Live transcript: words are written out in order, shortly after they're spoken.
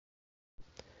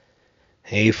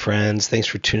Hey friends, thanks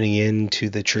for tuning in to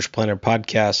the Church Planter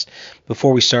Podcast.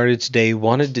 Before we started today,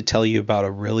 wanted to tell you about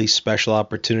a really special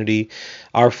opportunity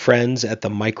our friends at the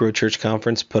Micro Church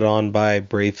Conference put on by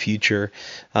Brave Future,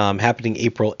 happening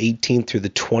April 18th through the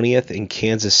 20th in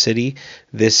Kansas City.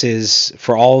 This is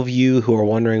for all of you who are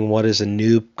wondering what is a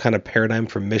new kind of paradigm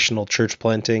for missional church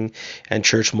planting and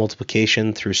church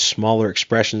multiplication through smaller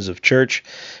expressions of church,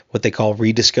 what they call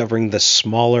rediscovering the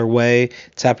smaller way.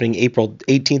 It's happening April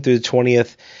 18th through the 20th.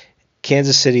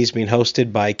 Kansas City is being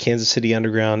hosted by Kansas City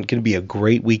Underground. Going to be a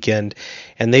great weekend.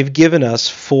 And they've given us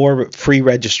 4 free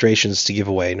registrations to give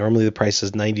away. Normally the price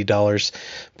is $90,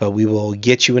 but we will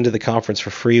get you into the conference for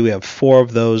free. We have 4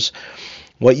 of those.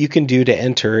 What you can do to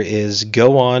enter is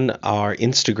go on our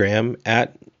Instagram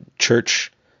at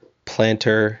Church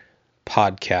Planter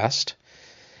Podcast.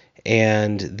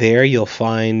 And there you'll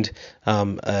find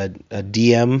a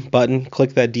DM button.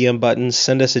 Click that DM button.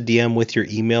 Send us a DM with your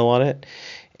email on it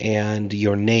and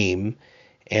your name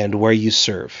and where you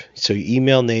serve. So your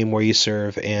email, name, where you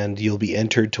serve, and you'll be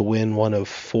entered to win one of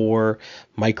 4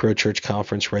 Micro Church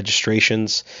Conference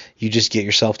registrations. You just get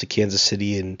yourself to Kansas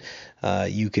City and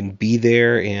you can be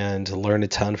there and learn a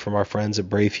ton from our friends at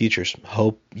Brave Futures.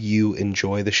 Hope you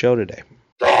enjoy the show today.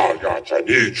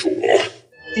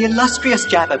 The illustrious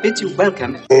Jabba bids you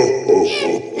welcome.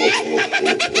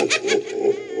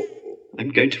 I'm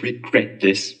going to regret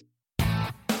this.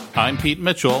 I'm Pete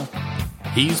Mitchell.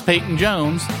 He's Peyton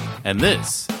Jones. And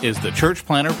this is the Church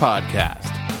Planter Podcast,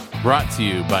 brought to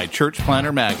you by Church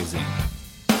Planter Magazine.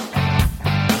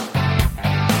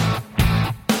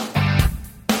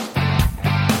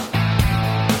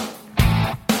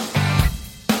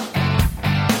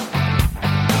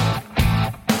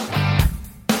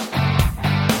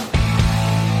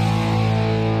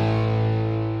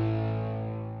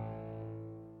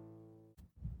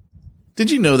 Did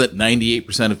you know that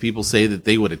 98% of people say that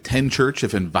they would attend church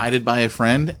if invited by a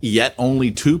friend, yet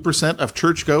only 2% of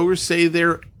churchgoers say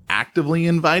they're actively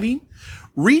inviting?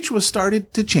 Reach was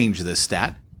started to change this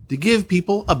stat, to give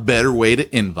people a better way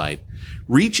to invite.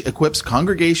 Reach equips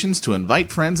congregations to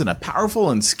invite friends in a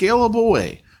powerful and scalable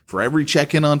way. For every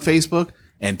check-in on Facebook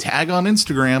and tag on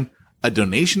Instagram, a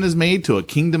donation is made to a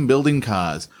kingdom-building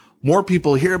cause. More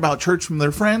people hear about church from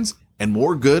their friends, and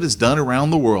more good is done around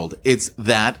the world. It's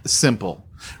that simple.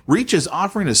 Reach is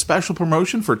offering a special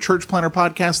promotion for Church Planter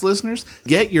Podcast listeners.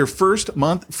 Get your first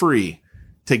month free.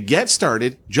 To get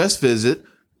started, just visit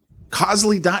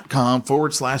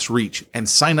Causley.com/reach and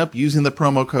sign up using the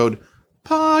promo code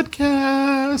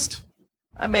podcast.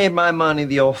 I made my money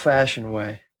the old-fashioned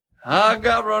way. I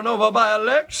got run over by a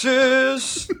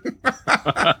Lexus.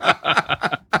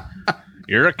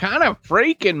 You're kind of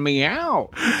freaking me out.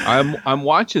 I'm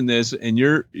watching this, and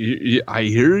I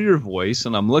hear your voice,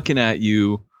 and I'm looking at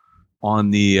you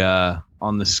on the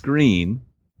screen,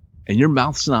 and your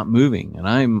mouth's not moving,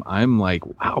 and I'm like,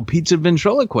 wow, Pete's a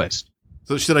ventriloquist.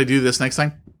 So should I do this next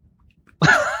time?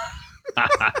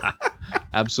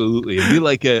 Absolutely, it'd be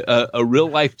like a real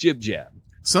life jib jab.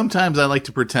 Sometimes I like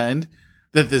to pretend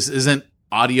that this isn't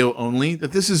audio only,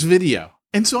 that this is video.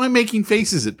 And so I'm making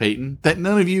faces at Peyton that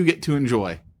none of you get to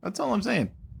enjoy. That's all I'm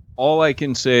saying. All I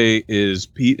can say is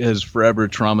Pete has forever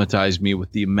traumatized me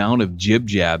with the amount of jib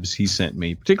jabs he sent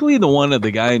me, particularly the one of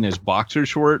the guy in his boxer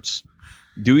shorts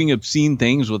doing obscene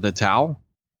things with a towel.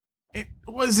 It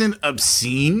wasn't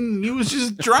obscene. He was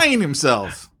just drying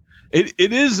himself. It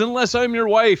is, unless I'm your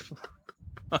wife.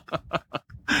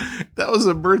 That was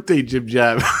a birthday jib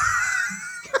jab.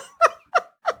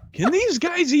 Can these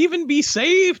guys even be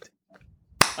saved?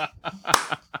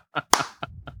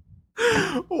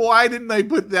 Why didn't I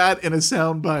put that in a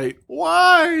soundbite?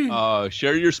 Why?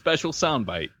 Share your special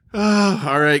soundbite.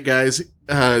 All right, guys.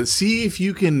 See if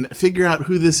you can figure out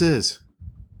who this is.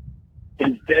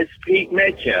 Is this Pete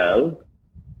Mitchell?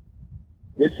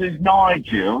 This is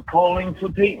Nigel calling for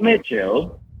Pete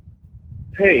Mitchell.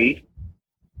 Pete,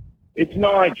 it's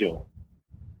Nigel.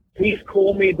 Please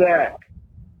call me back.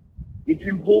 It's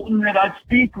important that I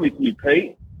speak with you,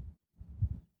 Pete.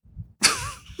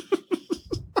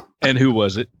 And who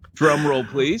was it? Drum roll,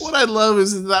 please. What I love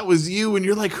is that was you, and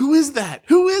you're like, who is that?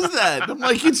 Who is that? I'm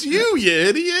like, it's you, you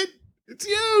idiot. It's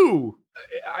you.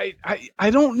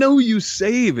 I don't know you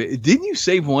save it. Didn't you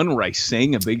save one where I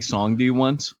sang a big song to you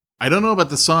once? I don't know about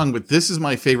the song, but this is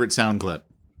my favorite sound clip.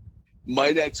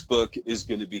 My next book is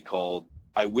going to be called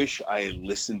I Wish I Had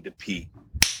Listened to Pete.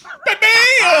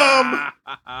 Bam!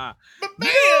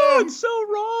 No, it's so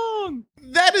wrong.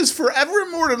 That is forever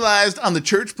immortalized on the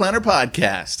Church Planter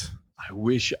Podcast. I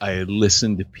wish I had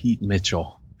listened to Pete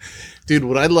Mitchell. Dude,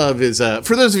 what I love is,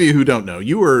 for those of you who don't know,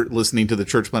 you were listening to the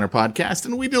Church Planter podcast,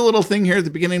 and we do a little thing here at the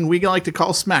beginning we like to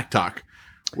call Smack Talk,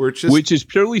 which is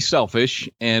purely selfish,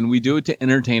 and we do it to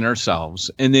entertain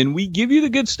ourselves, and then we give you the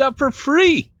good stuff for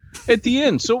free at the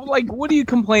end. So, like, what are you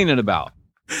complaining about?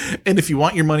 And if you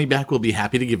want your money back, we'll be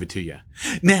happy to give it to you.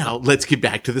 Now, let's get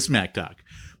back to the Smack Talk.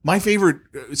 My favorite,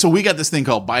 so we got this thing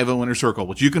called Bivo Inner Circle,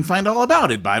 which you can find all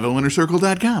about at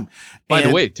BivoInnerCircle.com. By the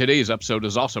way, today's episode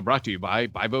is also brought to you by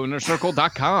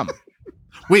BivoInnerCircle.com.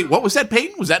 Wait, what was that,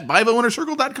 Peyton? Was that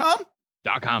BivoInnerCircle.com?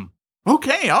 .com.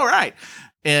 Okay, all right.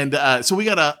 And so we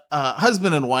got a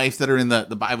husband and wife that are in the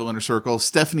Bivo Inner Circle,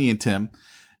 Stephanie and Tim.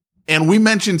 And we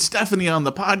mentioned Stephanie on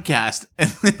the podcast,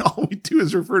 and then all we do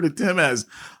is refer to Tim as,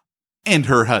 and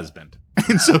her husband.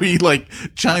 And so he like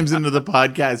chimes into the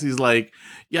podcast. He's like,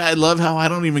 yeah, I love how I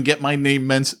don't even get my name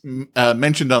mentioned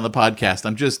on the podcast.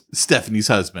 I'm just Stephanie's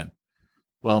husband.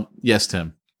 Well, yes,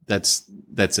 Tim, that's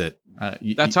it.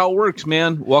 That's how it works,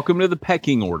 man. Welcome to the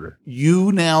pecking order.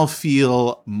 You now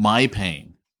feel my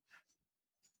pain.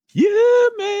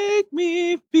 You make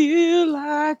me feel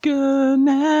like a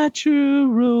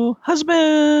natural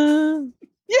husband.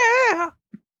 Yeah.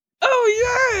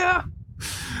 Oh, yeah.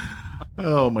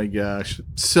 Oh, my gosh.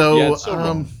 So,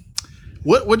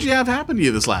 what'd you have happen to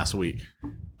you this last week?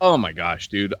 Oh, my gosh,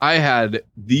 dude. I had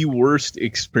the worst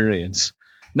experience.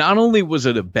 Not only was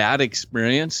it a bad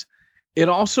experience, it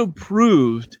also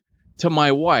proved to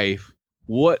my wife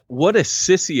what a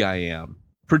sissy I am,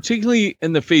 particularly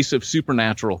in the face of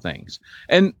supernatural things.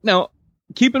 And now,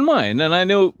 keep in mind, and I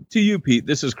know to you, Pete,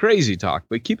 this is crazy talk,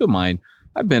 but keep in mind,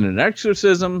 I've been in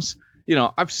exorcisms. You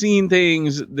know, I've seen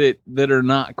things that are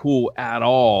not cool at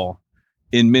all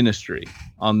in ministry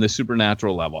on the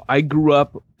supernatural level. I grew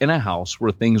up in a house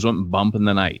where things went bump in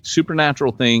the night.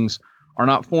 Supernatural things are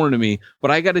not foreign to me,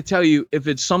 but I got to tell you, if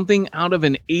it's something out of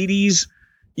an 80s,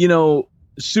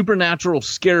 supernatural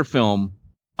scare film,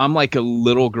 I'm like a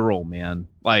little girl, man.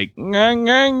 Like, ngang,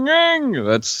 ngang, ngang.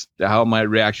 That's how my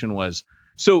reaction was.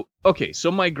 So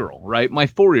my girl, right? My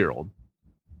 4-year-old,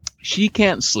 she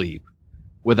can't sleep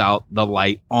without the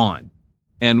light on.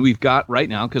 And we've got right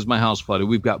now, because my house flooded,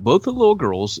 we've got both the little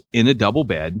girls in a double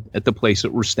bed at the place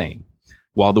that we're staying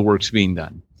while the work's being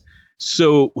done.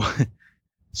 So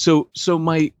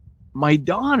my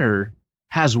daughter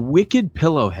has wicked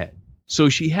pillow head. So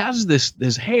she has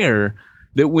this hair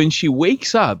that when she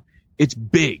wakes up, it's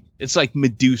big. It's like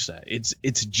Medusa.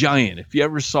 It's giant. If you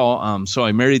ever saw So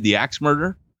I Married the Axe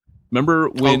Murderer. Remember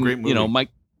when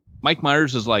Mike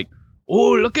Myers is like,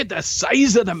 oh, look at the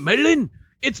size of the melon.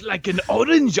 It's like an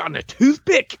orange on a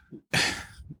toothpick.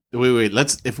 Wait.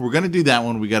 If we're going to do that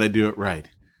one, we got to do it right.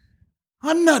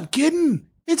 I'm not kidding.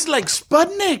 It's like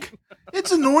Sputnik.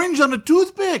 It's an orange on a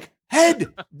toothpick.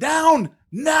 Head down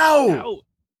now. Now.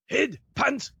 Head,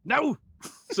 pants, now.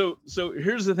 So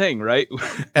here's the thing, right?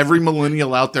 Every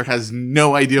millennial out there has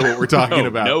no idea what we're talking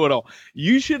about. No at all.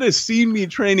 You should have seen me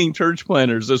training church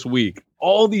planners this week.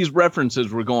 All these references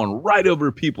were going right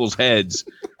over people's heads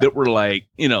that were like,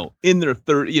 in their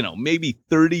 30, maybe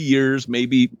 30 years,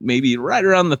 maybe right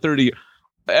around the 30.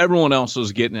 Everyone else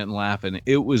was getting it and laughing.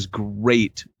 It was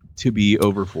great to be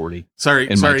over 40. Sorry.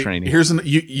 My training.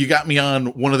 You got me on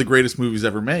one of the greatest movies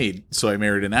ever made. So I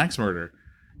Married an Axe Murderer.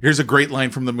 Here's a great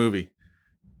line from the movie.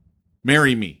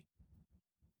 Marry me.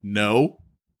 No.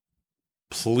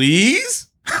 Please?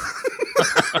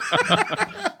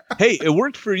 Hey, it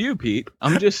worked for you, Pete.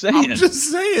 I'm just saying.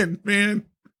 Man.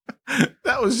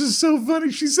 That was just so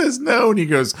funny. She says no, and he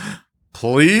goes,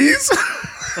 please?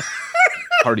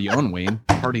 Party on, Wayne.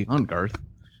 Party on, Garth.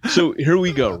 So here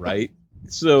we go, right?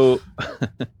 So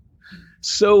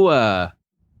my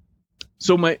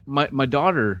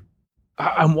daughter,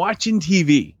 I'm watching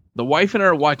TV. The wife and I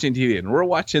are watching TV, and we're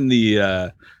watching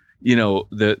the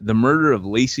murder of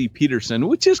Lacey Peterson,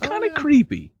 which is kind of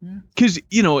creepy because,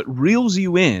 it reels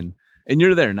you in and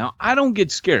you're there. Now, I don't get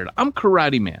scared. I'm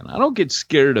Karate Man. I don't get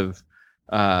scared of,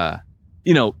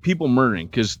 people murdering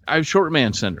because I have short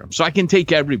man syndrome. So I can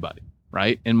take everybody,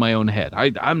 right, in my own head.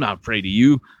 I'm not afraid of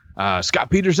you. Scott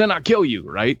Peterson, I'll kill you,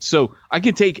 right? So I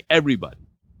can take everybody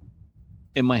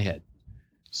in my head.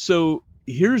 So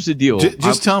here's the deal.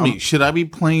 Just tell me, should I be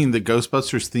playing the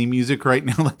Ghostbusters theme music right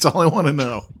now? That's all I want to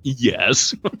know.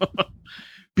 Yes.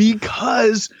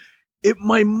 Because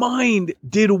my mind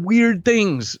did weird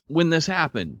things when this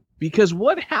happened. Because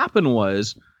what happened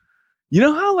was, you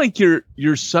know how like your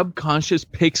subconscious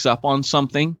picks up on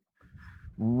something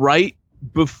right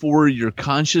before your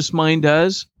conscious mind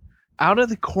does? Out of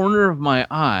the corner of my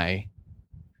eye,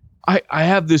 I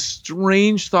have this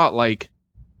strange thought like,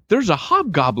 there's a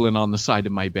hobgoblin on the side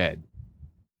of my bed.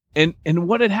 And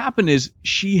what had happened is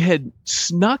she had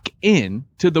snuck in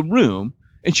to the room,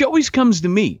 and she always comes to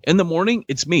me in the morning.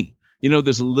 It's me.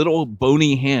 This little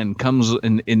bony hand comes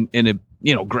and it,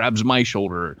 grabs my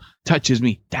shoulder, touches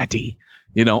me, Daddy,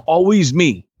 always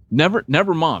me.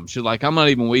 Never mom. She's like, I'm not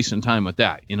even wasting time with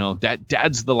that.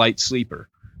 Dad's the light sleeper,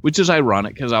 which is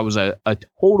ironic because I was a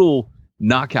total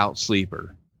knockout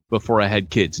sleeper before I had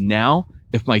kids. Now,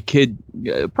 if my kid,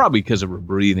 probably because of her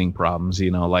breathing problems,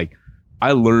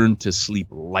 I learned to sleep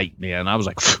light, man. I was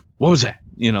like, what was that?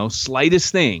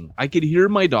 Slightest thing. I could hear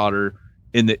my daughter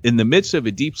in the midst of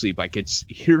a deep sleep. I could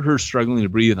hear her struggling to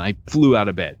breathe, and I flew out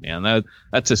of bed, man.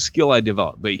 That's a skill I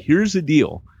developed. But here's the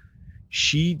deal.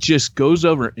 She just goes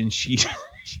over and she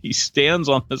stands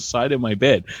on the side of my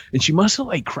bed, and she must have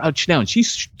crouched down.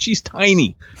 She's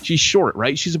tiny. She's short,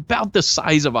 right? She's about the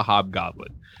size of a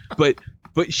hobgoblin. But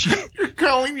she You're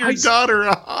calling your daughter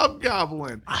a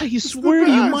hobgoblin. I swear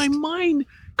to you, my mind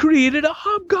created a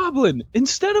hobgoblin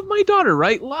instead of my daughter,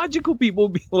 right? Logical people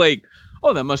would be like,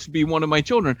 oh, that must be one of my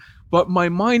children. But my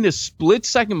mind, a split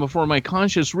second before my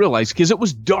conscience realized, because it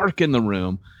was dark in the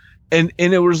room, and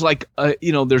it was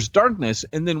there's darkness.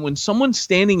 And then when someone's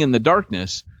standing in the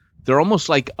darkness, they're almost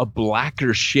like a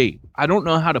blacker shape. I don't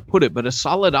know how to put it, but a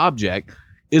solid object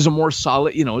is a more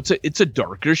solid, it's a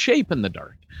darker shape in the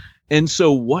dark. And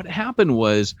so what happened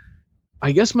was,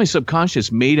 I guess my subconscious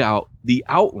made out the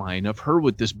outline of her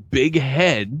with this big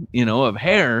head, of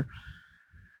hair.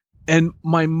 And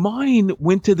my mind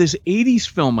went to this 80s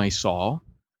film I saw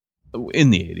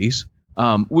in the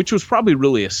 80s, which was probably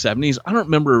really a 70s. I don't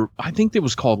remember. I think it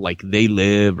was called They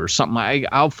Live or something.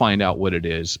 I'll find out what it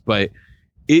is. But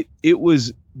it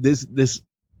was this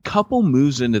couple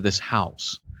moves into this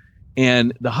house,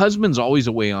 and the husband's always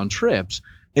away on trips.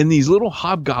 And these little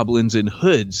hobgoblins in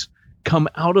hoods come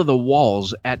out of the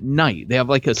walls at night. They have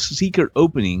a secret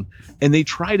opening, and they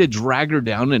try to drag her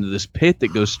down into this pit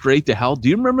that goes straight to hell. Do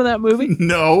you remember that movie?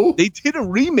 No. They did a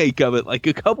remake of it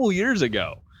a couple years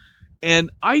ago.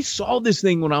 And I saw this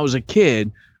thing when I was a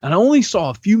kid, and I only saw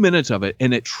a few minutes of it,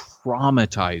 and it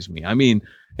traumatized me. I mean,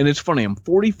 and it's funny. I'm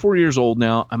 44 years old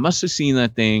now. I must have seen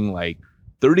that thing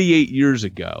 38 years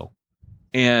ago.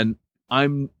 And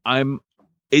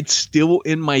it's still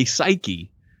in my psyche,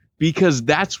 because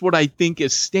that's what I think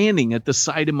is standing at the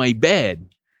side of my bed.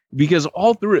 Because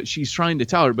all through it, she's trying to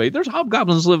tell everybody there's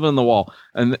hobgoblins living in the wall.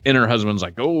 And her husband's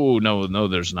like, oh, no,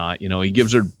 there's not. He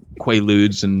gives her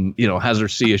Quaaludes and, has her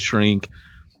see a shrink.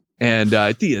 And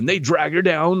at the end, they drag her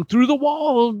down through the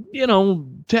wall,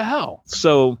 to hell.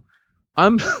 So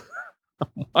I'm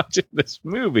watching this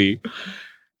movie,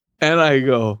 and I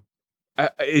go, I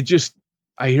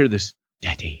hear this,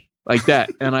 Daddy, like that.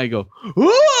 And I go,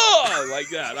 oh, like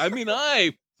that. I mean,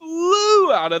 I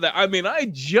flew out of that. I mean, I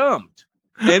jumped,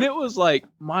 and it was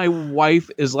my wife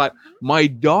is my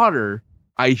daughter.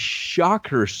 I shock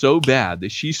her so bad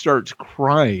that she starts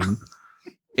crying.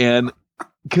 And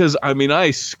because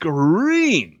I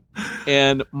scream,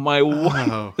 and my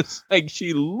wife is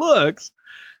she looks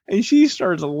and she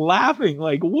starts laughing,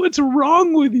 what's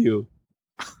wrong with you?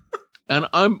 And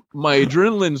my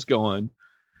adrenaline's going.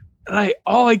 And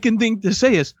all I can think to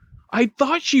say is, I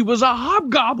thought she was a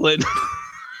hobgoblin.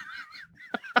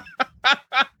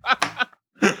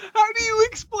 How do you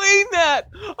explain that?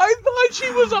 I thought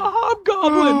she was a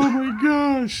hobgoblin. Oh my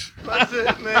gosh. That's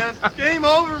it, man. Game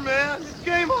over, man. It's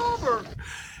game over.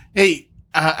 Hey,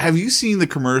 have you seen the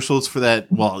commercials for that?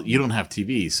 Well, you don't have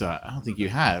TV, so I don't think you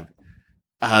have.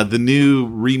 The new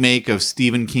remake of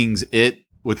Stephen King's It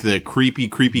with the creepy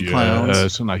clowns.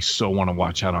 Yes, and I so want to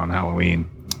watch that on Halloween.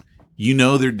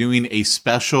 They're doing a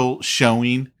special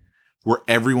showing where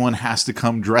everyone has to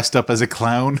come dressed up as a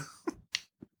clown.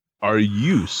 Are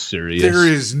you serious? There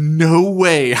is no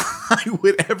way I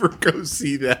would ever go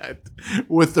see that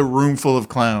with a room full of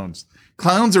clowns.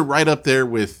 Clowns are right up there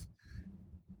with,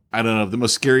 I don't know, the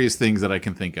most scariest things that I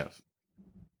can think of.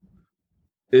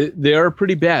 They are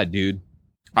pretty bad, dude.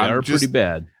 They are pretty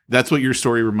bad. That's what your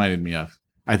story reminded me of.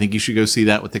 I think you should go see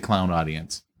that with the clown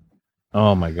audience.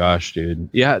 Oh my gosh, dude.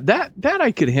 Yeah, that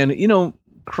I could handle.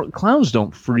 Clowns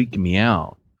don't freak me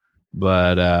out.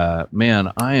 But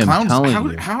man, I am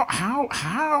telling you. How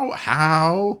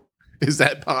is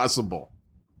that possible?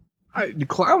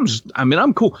 Clowns,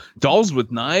 I'm cool. Dolls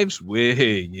with knives,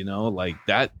 way, like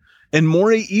that. And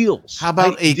moray eels. How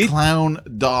about a clown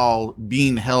doll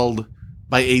being held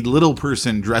by a little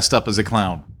person dressed up as a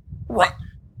clown? Right.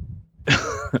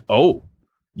 Oh,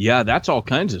 yeah, that's all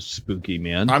kinds of spooky,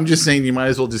 man. I'm just saying, you might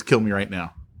as well just kill me right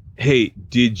now. Hey,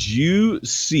 did you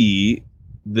see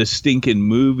the stinking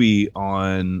movie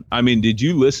did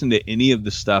you listen to any of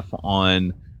the stuff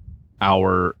on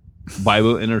our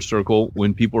Bible Inner Circle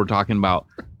when people were talking about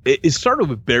it started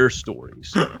with bear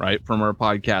stories, right, from our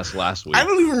podcast last week. I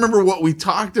don't even remember what we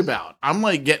talked about. I'm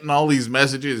like getting all these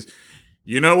messages.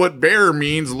 You know what bear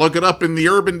means? Look it up in the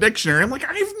Urban Dictionary. I'm like,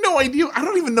 I have no idea. I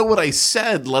don't even know what I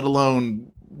said, let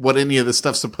alone what any of this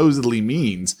stuff supposedly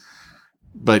means.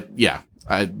 But yeah,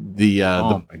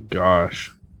 oh my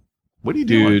gosh, what are you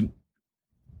doing? dude,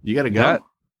 You got to go.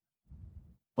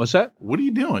 What's that? What are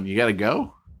you doing? You got to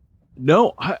go.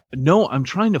 No, I'm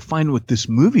trying to find what this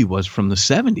movie was from the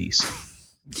 70s.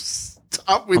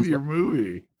 Stop with your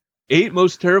movie. 8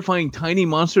 most terrifying tiny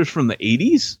monsters from the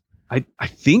 80s. I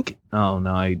think. Oh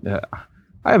no, I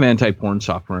have anti-porn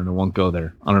software and it won't go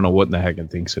there. I don't know what in the heck it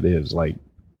thinks it is. Like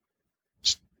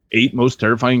 8 most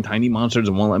terrifying tiny monsters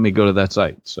and won't let me go to that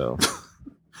site. So,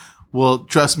 Well,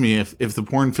 trust me, if the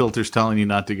porn filter's telling you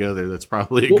not to go there, that's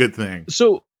probably a good thing.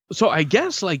 So I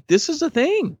guess like this is a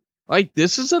thing. Like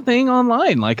this is a thing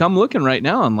online. Like I'm looking right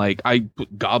now and like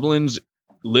goblins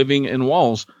living in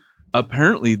walls.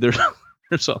 Apparently there's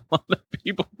a lot of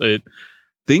people that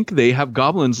think they have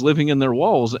goblins living in their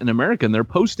walls in America and they're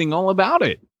posting all about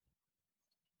it.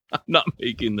 I'm not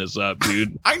making this up,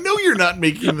 dude. I know you're not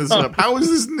making this up. How is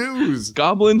this news?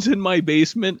 Goblins in my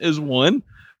basement is one.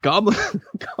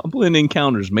 Goblin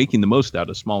encounters making the most out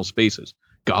of small spaces.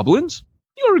 Goblins?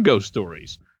 Your ghost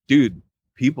stories. Dude,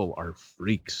 people are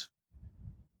freaks.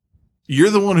 You're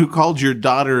the one who called your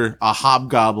daughter a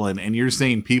hobgoblin, and you're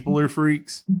saying people are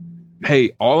freaks?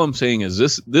 Hey, all I'm saying is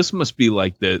this must be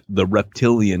like the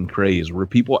reptilian craze where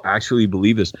people actually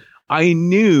believe this. I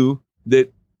knew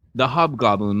that the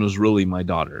hobgoblin was really my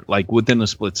daughter, like within a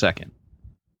split second.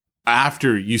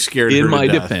 After you scared her In to my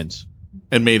death defense.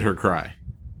 and made her cry.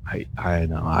 I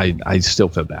know. I still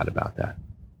feel bad about that.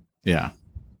 Yeah.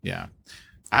 Yeah.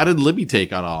 How did Libby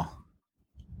take it all?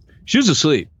 She was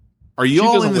asleep. Are you She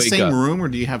all doesn't in the wake same up. room, or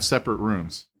do you have separate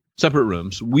rooms? Separate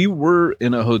rooms. We were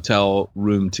in a hotel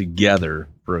room together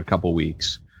for a couple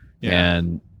weeks. Yeah.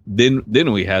 And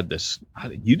then we had this,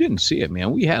 you didn't see it,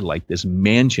 man. We had like this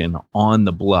mansion on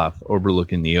the bluff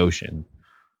overlooking the ocean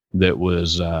that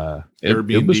was,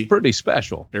 it was pretty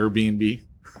special. Airbnb.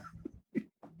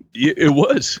 It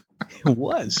was.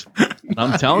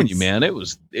 I'm telling you, man, it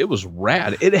was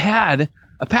rad. It had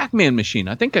a Pac-Man machine.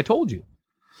 I think I told you.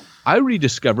 I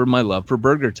rediscovered my love for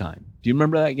Burger Time. Do you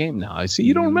remember that game now? I see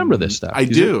you don't remember this stuff. I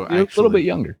do, You're a little actually. bit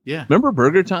younger. Yeah. Remember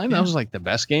Burger Time? Yeah. That was like the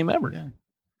best game ever. Yeah.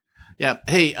 Yeah.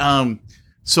 Hey,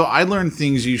 so I learned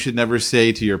things you should never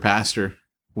say to your pastor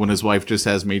when his wife just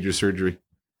has major surgery.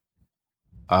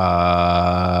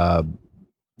 Suck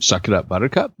it up,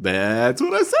 Buttercup. That's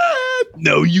what I said.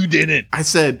 No, you didn't. I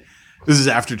said, this is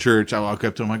after church. I walk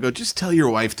up to him. I go, just tell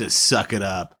your wife to suck it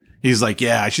up. He's like,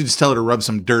 yeah, I should just tell her to rub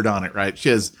some dirt on it, right? She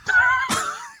has,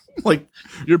 like,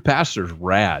 Your pastor's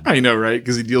rad. I know, right?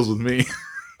 Because he deals with me.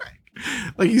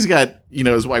 Like, he's got,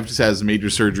 his wife just has major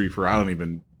surgery for, I don't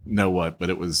even know what, but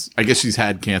it was, I guess she's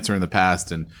had cancer in the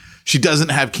past, and she doesn't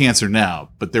have cancer now,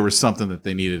 but there was something that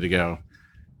they needed to go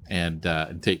and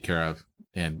take care of.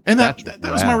 And that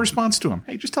was my response to him.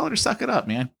 Hey, just tell her to suck it up,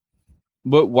 man.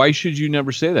 But why should you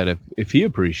never say that if he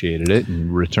appreciated it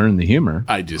and returned the humor?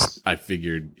 I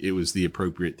figured it was the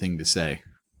appropriate thing to say.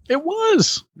 It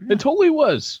was. Yeah. It totally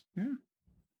was. Yeah.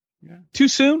 Yeah. Too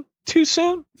soon? Too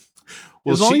soon?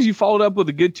 Well, as long as you followed up with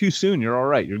a good too soon, you're all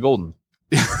right. You're golden.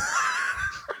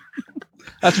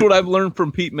 That's what I've learned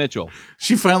from Pete Mitchell.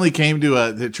 She finally came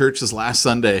to the church this last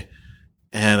Sunday,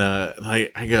 and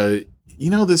I go,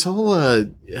 this whole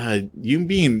you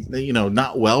being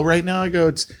not well right now. I go,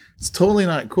 it's totally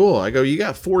not cool. I go, you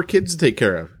got 4 kids to take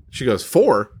care of. She goes,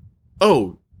 4?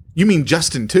 Oh, you mean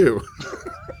Justin too?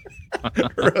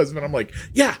 Her husband. I'm like,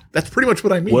 yeah, that's pretty much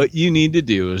what I mean. What you need to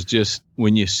do is just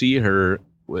when you see her,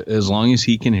 as long as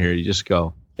he can hear you, just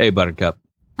go, hey, Buttercup.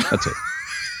 That's it.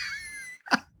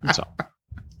 That's all.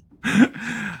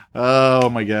 Oh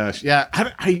my gosh. Yeah.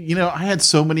 I had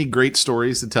so many great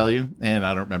stories to tell you, and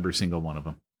I don't remember a single one of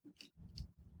them.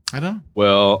 I don't.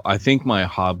 Well, I think my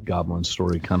hobgoblin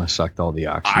story kind of sucked all the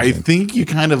oxygen. I think you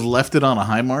kind of left it on a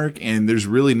high mark, and there's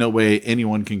really no way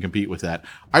anyone can compete with that.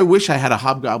 I wish I had a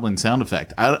hobgoblin sound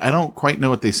effect. I don't quite know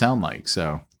what they sound like,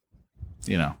 so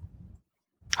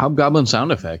Hobgoblin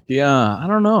sound effect. Yeah, I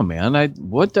don't know, man.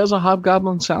 What does a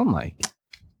hobgoblin sound like?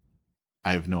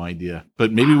 I have no idea.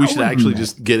 But maybe we should actually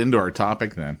just get into our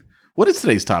topic then. What is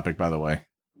today's topic, by the way?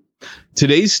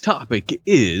 Today's topic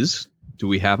is, do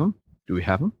we have him?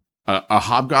 A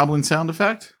hobgoblin sound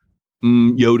effect?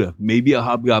 Yoda. Maybe a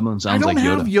hobgoblin sounds like Yoda. I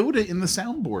don't have Yoda in the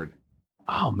soundboard.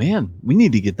 Oh, man. We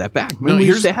need to get that back. We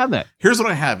used to have that. Here's what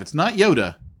I have. It's not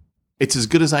Yoda. It's as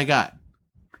good as I got.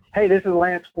 Hey, this is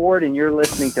Lance Ford, and you're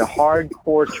listening to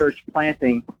Hardcore Church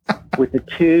Planting with the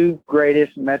two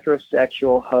greatest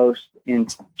metrosexual hosts in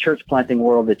church planting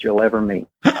world that you'll ever meet.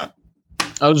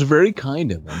 I was very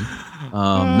kind of him.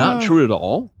 Not true at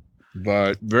all,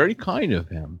 but very kind of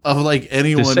him. Of like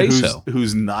anyone so.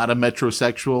 who's not a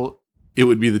metrosexual, it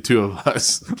would be the two of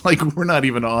us. Like, we're not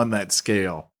even on that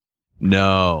scale.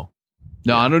 No,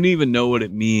 I don't even know what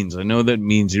it means. I know that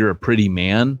means you're a pretty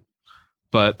man,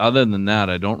 but other than that,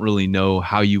 I don't really know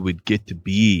how you would get to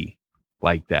be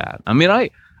like that. I mean,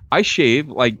 I shave,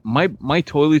 like my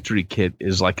toiletry kit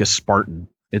is like a Spartan.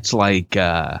 It's like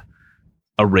a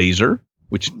razor,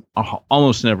 which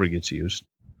almost never gets used.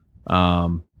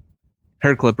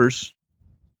 Hair clippers,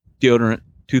 deodorant,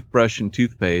 toothbrush, and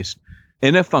toothpaste.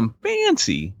 And if I'm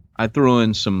fancy, I throw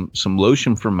in some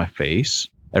lotion for my face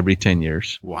every 10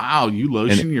 years. Wow, you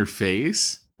lotion your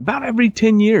face? About every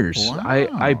 10 years. Wow.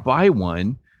 I buy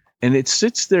one, and it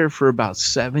sits there for about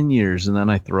 7 years, and then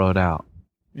I throw it out.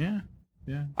 Yeah.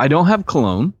 I don't have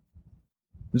cologne.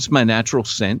 It's my natural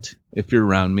scent. If you're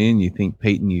around me and you think,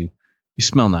 Peyton, you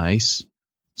smell nice,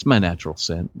 it's my natural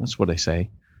scent. That's what I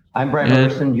say. I'm Brian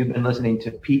Emerson. You've been listening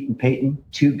to Pete and Peyton,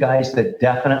 two guys that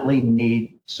definitely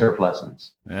need surf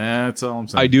lessons. That's all I'm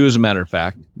saying. I do, as a matter of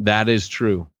fact. That is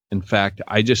true. In fact,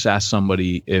 I just asked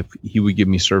somebody if he would give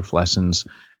me surf lessons,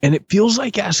 and it feels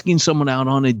like asking someone out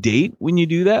on a date when you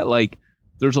do that. Like,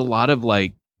 there's a lot of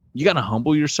like, you got to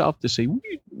humble yourself to say,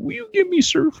 will you give me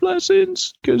surf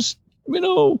lessons? Because, they're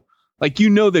going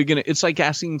to, it's like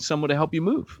asking someone to help you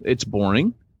move. It's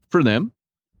boring for them.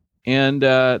 And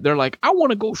they're like, I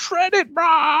want to go shred it,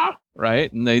 brah.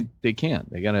 Right? And they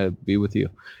can't. They got to be with you.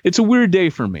 It's a weird day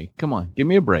for me. Come on, give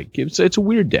me a break. It's a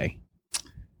weird day.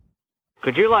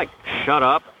 Could you shut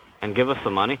up and give us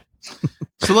some money?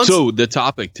 So the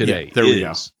topic today there we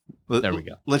go. There we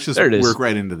go. Let's just There it is. work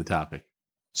right into the topic.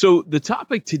 So the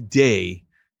topic today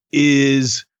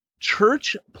is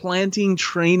church planting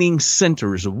training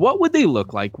centers. What would they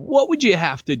look like? What would you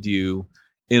have to do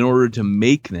in order to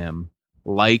make them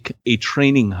like a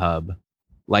training hub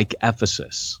like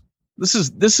Ephesus? This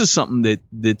is something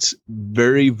that's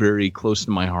very, very close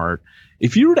to my heart.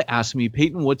 If you were to ask me,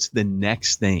 Peyton, what's the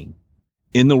next thing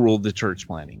in the world of church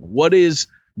planting? What is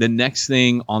the next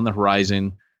thing on the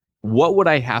horizon? What would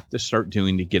I have to start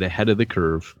doing to get ahead of the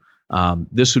curve?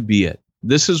 This would be it.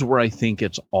 This is where I think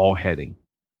it's all heading.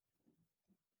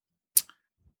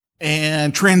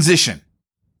 And transition.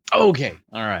 Okay.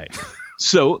 All right.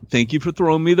 So thank you for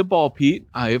throwing me the ball, Pete.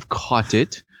 I have caught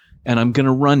it, and I'm going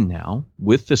to run now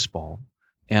with this ball,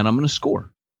 and I'm going to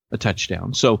score a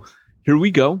touchdown. So here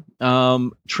we go.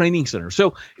 Training center.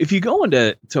 So if you go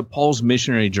into Paul's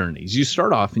missionary journeys, you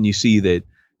start off and you see that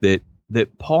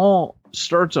Paul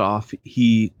starts off,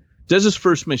 he does his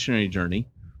first missionary journey,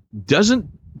 doesn't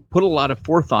put a lot of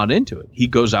forethought into it. He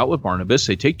goes out with Barnabas.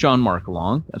 They take John Mark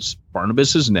along. That's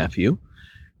Barnabas's nephew.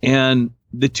 And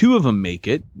the two of them make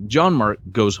it. John Mark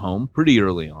goes home pretty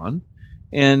early on.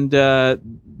 And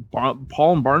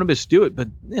Paul and Barnabas do it. But,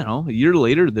 a year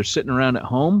later, they're sitting around at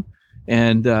home,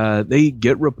 and they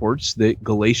get reports that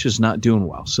Galatia's not doing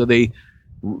well. So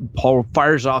Paul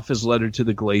fires off his letter to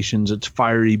the Galatians. It's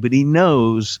fiery, but he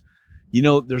knows,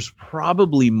 there's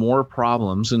probably more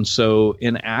problems. And so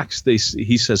in Acts,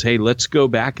 he says, hey, let's go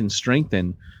back and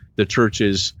strengthen the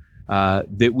churches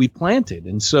that we planted.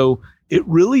 And so it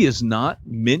really is not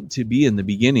meant to be in the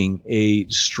beginning a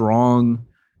strong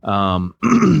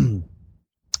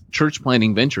church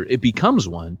planting venture. It becomes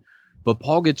one, but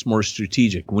Paul gets more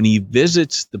strategic. When he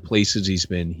visits the places he's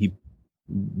been, he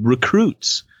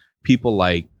recruits people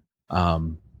like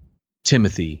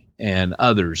Timothy and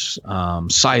others,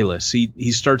 Silas.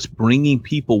 He starts bringing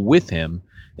people with him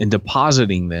and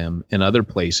depositing them in other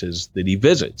places that he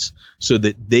visits so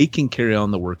that they can carry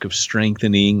on the work of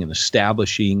strengthening and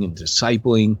establishing and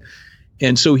discipling.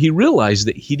 And so he realized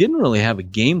that he didn't really have a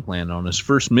game plan on his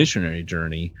first missionary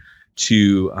journey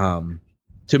to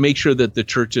make sure that the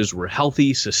churches were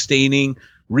healthy, sustaining,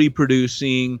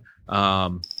 reproducing,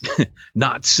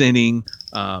 not sinning,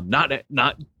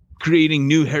 not creating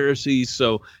new heresies.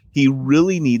 So he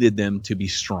really needed them to be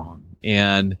strong.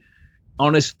 And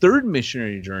on his third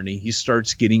missionary journey, he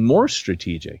starts getting more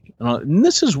strategic. And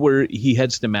this is where he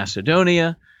heads to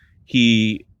Macedonia.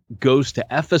 He goes to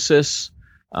Ephesus.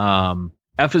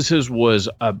 Ephesus was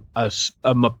a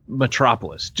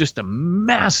metropolis, just a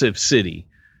massive city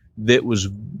that was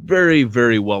very,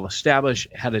 very well established,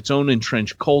 had its own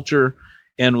entrenched culture,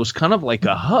 and was kind of like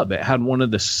a hub. It had one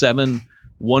of the 7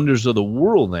 wonders of the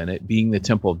world in it, being the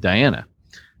Temple of Diana,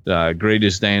 the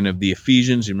greatest Diana of the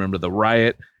Ephesians. You remember the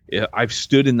riot? I've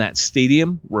stood in that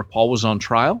stadium where Paul was on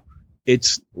trial.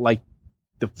 it's like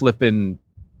the flipping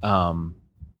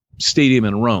stadium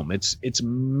in Rome. It's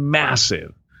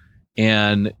massive.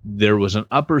 And there was an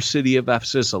upper city of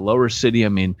Ephesus, a lower city. I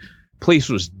mean, place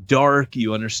was dark.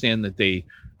 You understand that they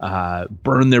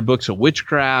burned their books of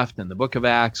witchcraft and the book of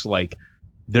Acts. Like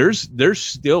there's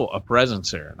still a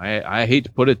presence there. And I hate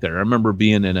to put it there. I remember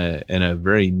being in a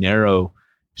very narrow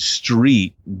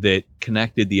street that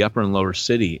connected the upper and lower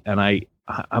city. And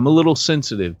I'm a little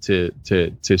sensitive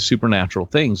to supernatural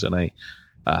things. And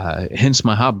hence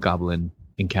my hobgoblin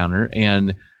encounter.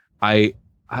 And I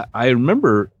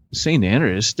remember saying to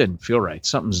Andrew, this didn't feel right.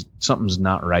 Something's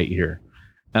not right here.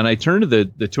 And I turned to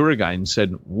the tour guide and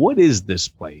said, what is this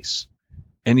place?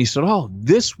 And he said, oh,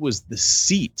 this was the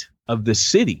seat of the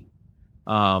city.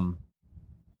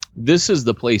 This is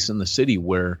the place in the city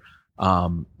where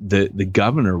the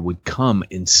governor would come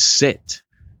and sit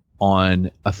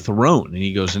on a throne. And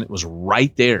he goes, and it was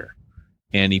right there.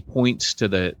 And he points to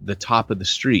the top of the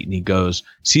street and he goes,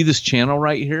 see this channel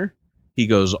right here? He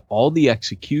goes, all the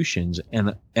executions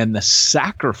and the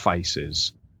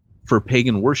sacrifices for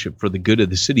pagan worship for the good of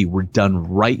the city were done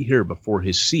right here before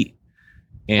his seat.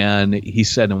 And he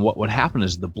said, and what would happen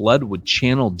is the blood would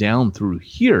channel down through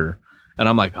here. And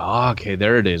I'm like, oh, okay,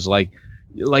 there it is. Like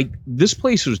this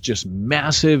place was just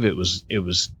massive. It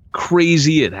was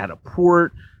crazy. It had a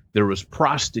port. There was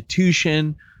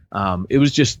prostitution. It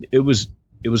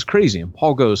was crazy. And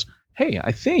Paul goes, hey,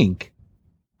 I think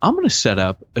I'm going to set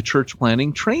up a church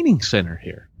planting training center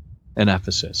here in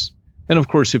Ephesus. And of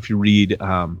course, if you read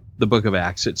the book of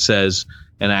Acts, it says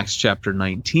in Acts chapter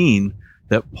 19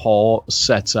 that Paul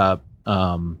sets up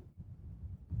the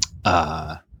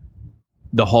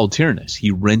Hall Tyrannus. He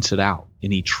rents it out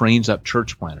and he trains up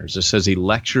church planters. It says he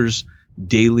lectures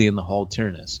daily in the Hall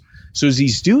Tyrannus. So as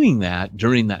he's doing that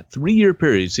during that 3-year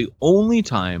period, it's the only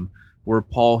time where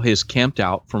Paul has camped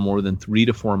out for more than 3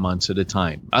 to 4 months at a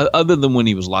time, other than when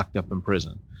he was locked up in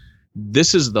prison.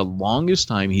 This is the longest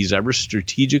time he's ever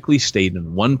strategically stayed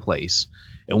in one place.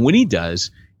 And when he does,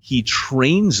 he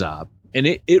trains up, and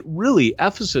it really,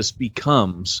 Ephesus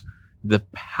becomes the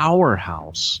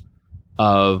powerhouse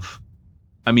of,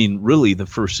 really the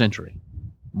first century.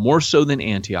 More so than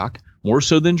Antioch, more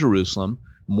so than Jerusalem,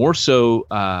 more so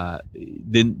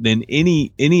than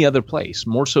any other place,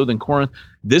 more so than Corinth.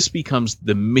 This becomes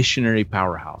the missionary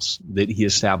powerhouse that he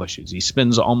establishes. He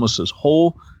spends almost his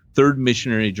whole third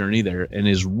missionary journey there, and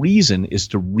his reason is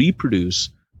to reproduce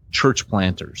church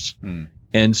planters.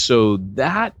 And so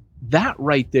that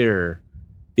right there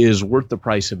is worth the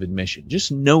price of admission.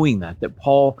 Just knowing that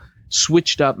Paul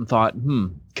switched up and thought,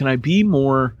 can I be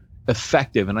more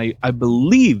effective? And I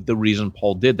believe the reason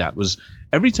Paul did that was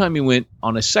every time he went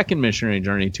on a second missionary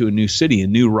journey to a new city, a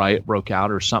new riot broke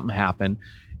out or something happened.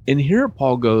 And here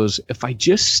Paul goes, if I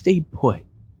just stay put,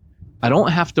 I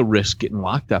don't have to risk getting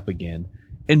locked up again.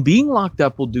 And being locked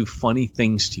up will do funny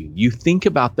things to you. You think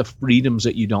about the freedoms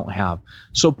that you don't have.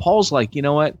 So Paul's like, you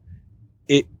know what?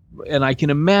 And I can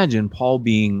imagine Paul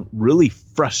being really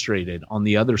frustrated on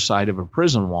the other side of a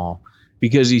prison wall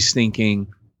because he's thinking,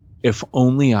 if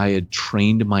only I had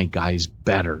trained my guys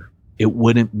better, it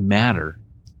wouldn't matter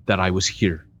that I was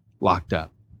here locked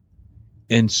up.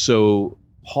 And so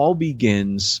Paul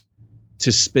begins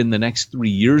to spend the next 3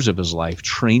 years of his life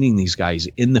training these guys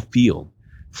in the field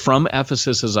from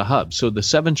Ephesus as a hub. So the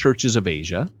 7 churches of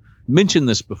Asia, mentioned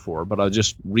this before, but I'll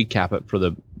just recap it for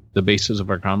the basis of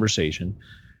our conversation.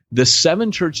 The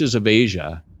 7 churches of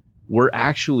Asia were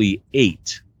actually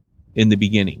 8 in the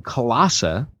beginning.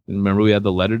 Colossae, remember we had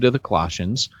the letter to the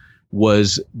Colossians,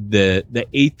 was the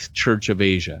 8th church of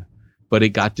Asia, but it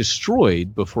got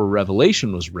destroyed before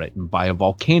Revelation was written by a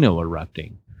volcano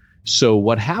erupting. So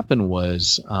what happened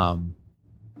was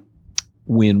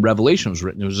when Revelation was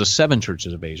written, it was the 7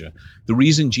 churches of Asia. The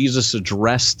reason Jesus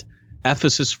addressed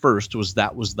Ephesus first was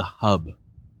that was the hub.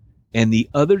 And the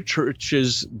other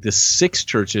churches, the 6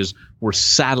 churches, were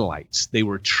satellites. They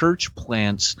were church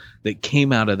plants that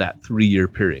came out of that 3-year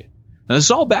period. Now, this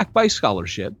is all backed by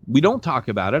scholarship. We don't talk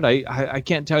about it. I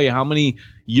can't tell you how many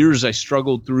years I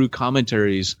struggled through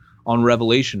commentaries on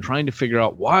Revelation trying to figure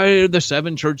out why are the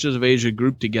 7 churches of Asia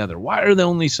grouped together? Why are there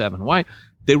only 7? Why?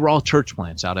 They were all church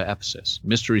plants out of Ephesus.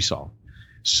 Mystery solved.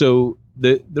 So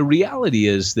the reality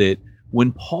is that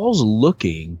when Paul's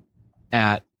looking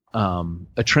at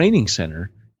a training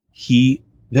center,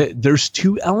 there's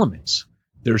 2 elements.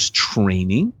 There's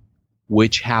training,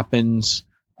 which happens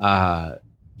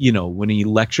when he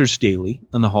lectures daily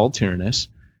on the Hall Tyrannus.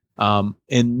 And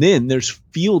then there's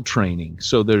field training.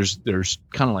 So there's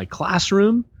kind of like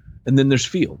classroom, and then there's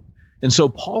field. And so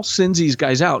Paul sends these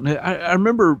guys out. And I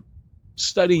remember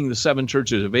studying the 7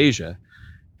 churches of Asia,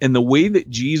 the way that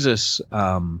Jesus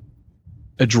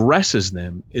addresses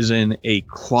them is in a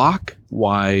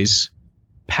clockwise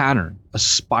pattern, a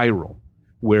spiral,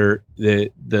 where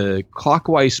the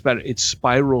clockwise pattern, it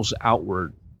spirals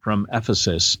outward from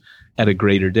Ephesus at a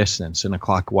greater distance in a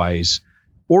clockwise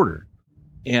order.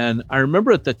 And I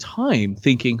remember at the time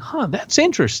thinking, that's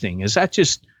interesting. Is that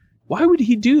just, why would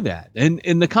he do that?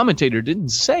 And the commentator didn't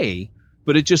say,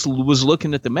 but it just was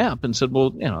looking at the map and said,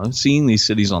 well, seeing these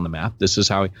cities on the map, this is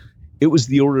how it was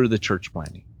the order of the church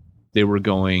planting. They were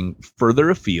going further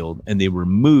afield and they were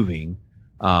moving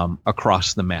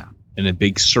across the map in a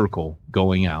big circle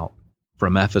going out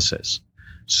from Ephesus.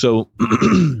 So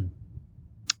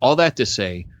all that to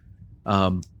say,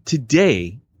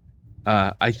 today,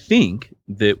 I think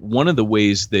that one of the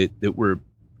ways that we're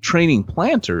training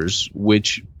planters,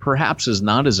 which perhaps is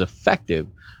not as effective,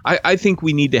 I think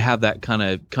we need to have that kind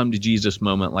of come to Jesus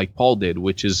moment like Paul did,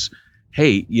 which is,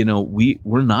 hey,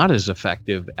 we're not as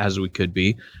effective as we could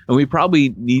be, and we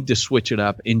probably need to switch it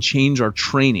up and change our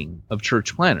training of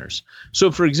church planners.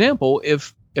 So, for example,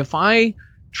 if I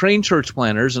train church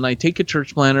planners and I take a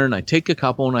church planner and I take a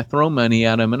couple and I throw money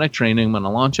at them and I train them and I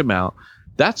launch them out,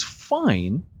 that's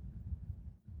fine.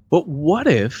 But what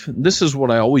if, this is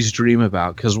what I always dream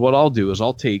about, because what I'll do is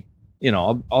I'll take,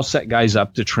 I'll set guys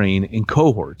up to train in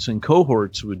cohorts, and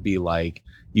cohorts would be like,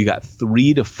 you got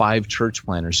 3 to 5 church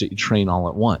planners that you train all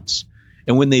at once.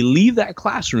 And when they leave that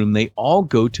classroom, they all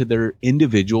go to their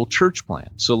individual church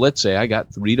plant. So let's say I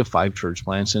got 3 to 5 church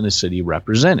plants in a city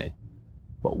represented.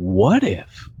 But what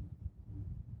if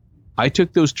I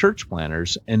took those church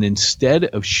planners and instead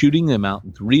of shooting them out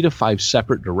in 3 to 5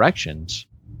 separate directions,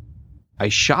 I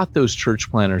shot those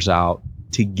church planners out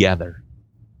together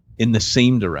in the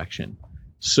same direction,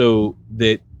 so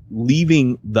that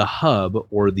leaving the hub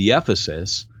or the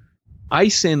Ephesus, I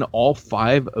send all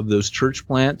 5 of those church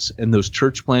plants and those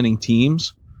church planting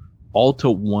teams all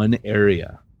to one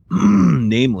area.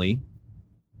 Namely,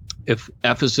 if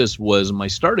Ephesus was my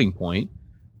starting point,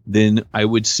 then I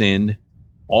would send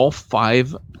all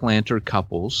 5 planter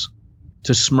couples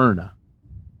to Smyrna.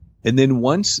 And then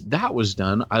once that was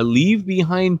done, I leave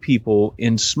behind people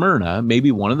in Smyrna,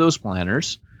 maybe one of those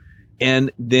planters,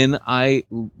 and then I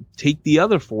take the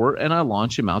other 4 and I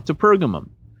launch them out to Pergamum.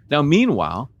 Now,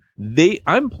 meanwhile,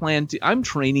 I'm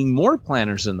training more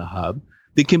planners in the hub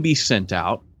that can be sent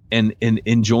out and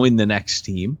join the next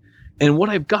team. And what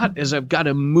I've got is I've got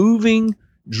a moving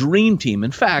dream team.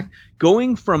 In fact,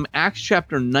 going from Acts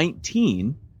chapter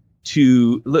 19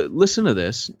 to, listen to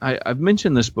this. I've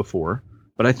mentioned this before,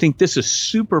 but I think this is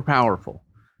super powerful.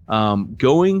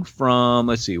 Going from,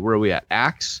 let's see, where are we at?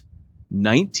 Acts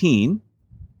 19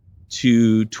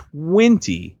 to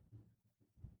 20.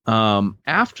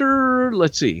 After,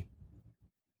 let's see,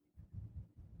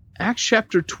 Acts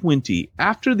chapter 20,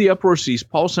 after the uproar ceased,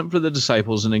 Paul sent for the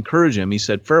disciples and encouraged them. He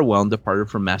said farewell and departed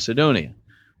from Macedonia.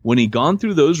 When he'd gone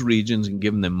through those regions and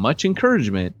given them much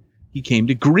encouragement, he came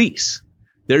to Greece.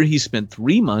 There he spent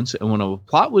 3 months, and when a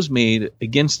plot was made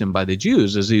against him by the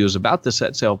Jews as he was about to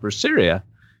set sail for Syria,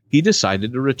 he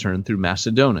decided to return through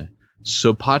Macedonia.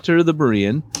 Sopater the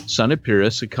Berean, son of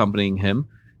Pyrrhus, accompanying him,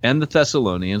 and the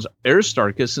Thessalonians,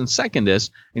 Aristarchus and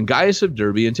Secundus, and Gaius of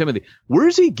Derbe and Timothy.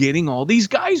 Where's he getting all these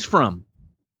guys from?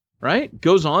 Right?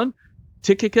 Goes on.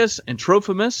 Tychicus and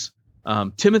Trophimus,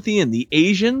 Timothy and the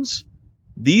Asians.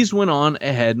 These went on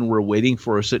ahead and were waiting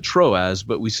for us at Troas,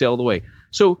 but we sailed away.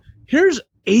 So here's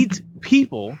 8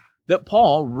 people that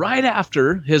Paul, right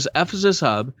after his Ephesus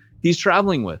hub, he's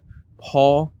traveling with.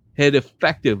 Paul had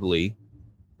effectively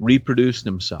reproduced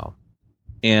himself.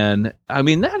 And I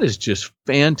mean, that is just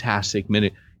fantastic.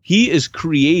 He is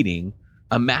creating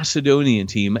a Macedonian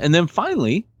team. And then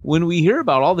finally, when we hear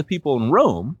about all the people in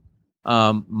Rome,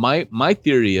 my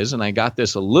theory is, and I got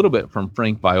this a little bit from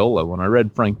Frank Viola, when I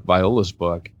read Frank Viola's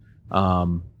book,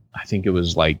 I think it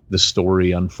was like The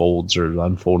Story Unfolds or The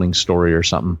Unfolding Story or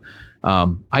something.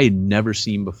 I had never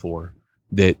seen before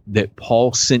that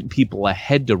Paul sent people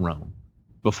ahead to Rome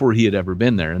before he had ever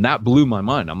been there. And that blew my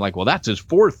mind. I'm like, well, that's his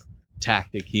 4th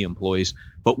tactic he employs.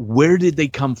 But where did they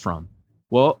come from?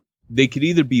 Well, they could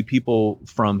either be people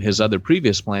from his other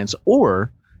previous plans,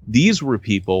 or these were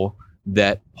people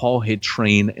that Paul had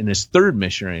trained in his 3rd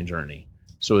missionary journey.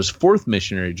 So his 4th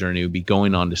missionary journey would be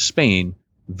going on to Spain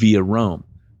via Rome.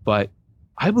 But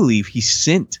I believe he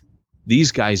sent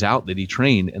these guys out that he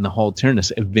trained in the Hall of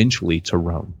Tyrannus eventually to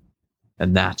Rome.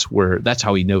 And that's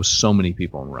how he knows so many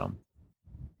people in Rome.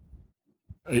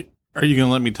 Are you going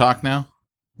to let me talk now?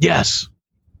 Yes.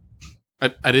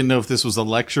 I didn't know if this was a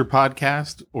lecture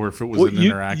podcast or if it was an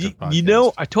interactive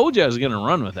podcast. I told you I was going to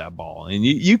run with that ball, and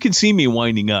you can see me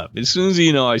winding up. As soon as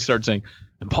I start saying,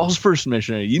 And Paul's first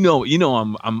missionary, you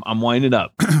know, I'm winding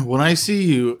up. When I see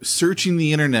you searching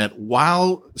the internet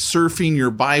while surfing your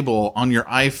Bible on your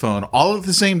iPhone all at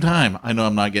the same time, I know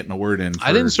I'm not getting a word in.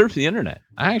 I didn't surf the internet.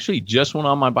 I actually just went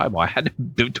on my Bible. I had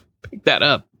to pick that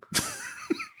up.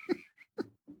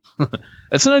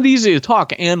 It's not easy to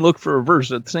talk and look for a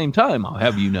verse at the same time, I'll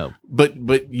have you know. But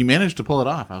you managed to pull it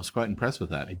off. I was quite impressed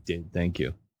with that. I did. Thank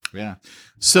you. Yeah.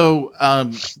 So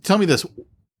tell me this.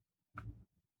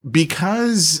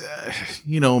 Because,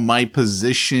 my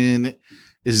position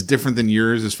is different than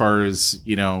yours as far as,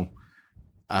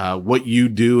 what you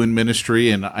do in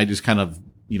ministry. And I just kind of,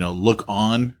 look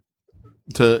on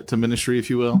to ministry, if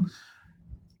you will.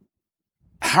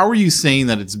 How are you saying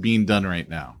that it's being done right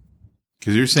now?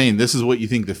 Because you're saying this is what you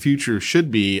think the future should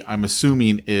be. I'm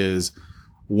assuming is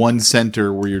one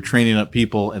center where you're training up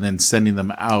people and then sending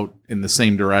them out in the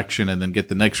same direction and then get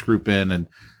the next group in and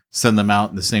send them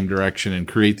out in the same direction and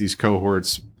create these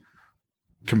cohorts.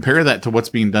 Compare that to what's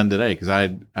being done today, because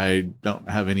I don't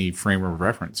have any frame of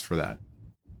reference for that.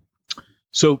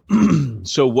 So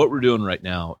what we're doing right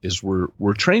now is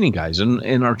we're training guys,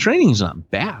 and our training is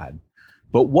not bad,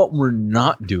 but what we're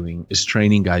not doing is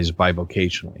training guys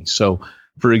bivocationally. So,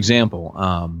 for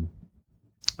example,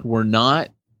 we're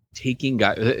not taking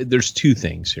guys. There's two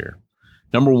things here.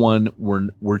 Number one,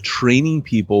 we're training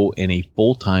people in a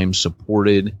full-time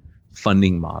supported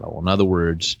funding model. In other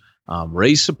words,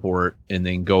 raise support and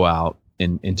then go out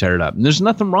and tear it up. And there's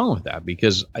nothing wrong with that,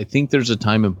 because I think there's a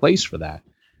time and place for that.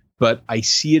 But I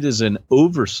see it as an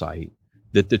oversight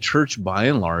that the church, by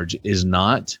and large, is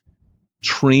not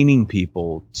training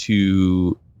people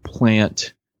to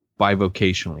plant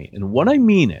bivocationally. And what I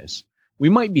mean is, we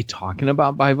might be talking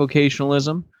about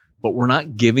bivocationalism, but we're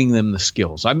not giving them the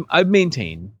skills. I've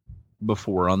maintained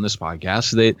before on this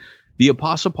podcast that the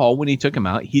Apostle Paul, when he took him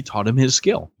out, he taught him his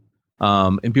skill.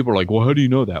 And people are like, well, how do you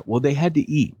know that? Well, they had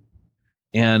to eat.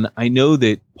 And I know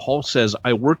that Paul says,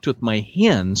 I worked with my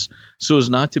hands so as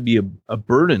not to be a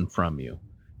burden from you,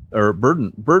 or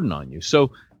burden on you.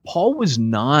 So Paul was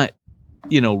not,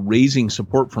 raising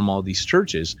support from all these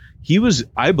churches. He was,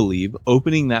 I believe,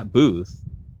 opening that booth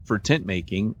for tent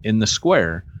making in the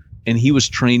square, and he was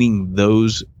training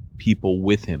those people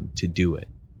with him to do it.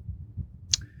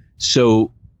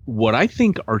 So what I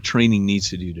think our training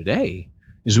needs to do today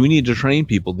is we need to train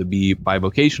people to be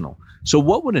bivocational. So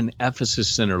what would an Ephesus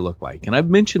Center look like? And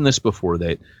I've mentioned this before,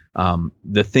 that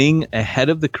the thing ahead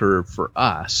of the curve for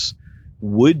us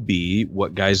would be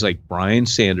what guys like Brian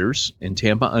Sanders and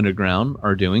Tampa Underground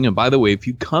are doing. And by the way, if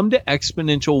you come to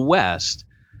Exponential West,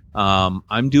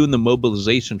 I'm doing the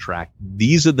mobilization track.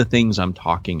 These are the things I'm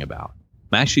talking about.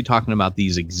 I'm actually talking about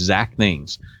these exact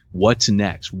things. What's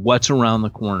next? What's around the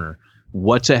corner?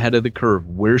 What's ahead of the curve?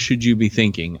 Where should you be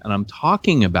thinking? And I'm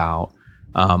talking about,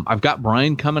 I've got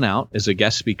Brian coming out as a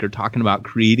guest speaker talking about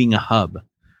creating a hub,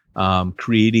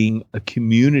 creating a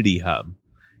community hub.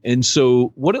 And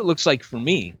so what it looks like for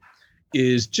me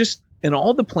is, just in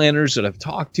all the planners that I've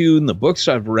talked to and the books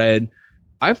I've read,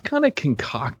 I've kind of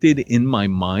concocted in my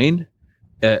mind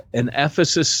an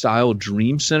Ephesus style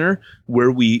dream center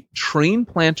where we train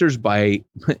planters by,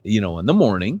 in the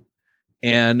morning,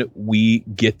 and we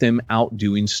get them out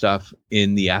doing stuff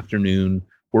in the afternoon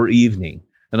or evening.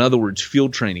 In other words,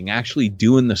 field training, actually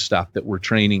doing the stuff that we're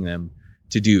training them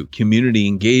to do, community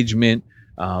engagement,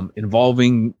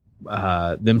 involving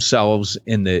themselves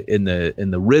in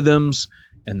the rhythms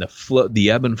and the flow,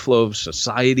 the ebb and flow of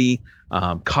society,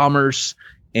 commerce,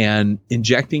 and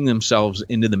injecting themselves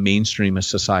into the mainstream of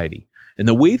society. And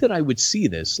the way that I would see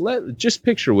this, just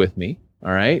picture with me,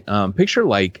 all right? Picture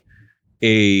like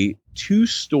a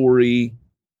 2-story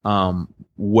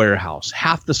warehouse,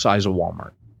 half the size of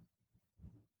Walmart.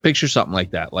 Picture something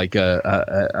like that, like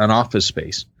an office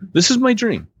space. This is my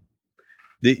dream.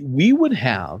 That we would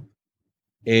have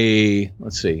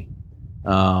let's see.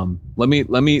 Let me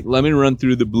run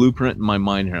through the blueprint in my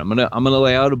mind here. I'm gonna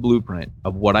lay out a blueprint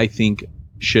of what I think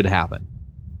should happen.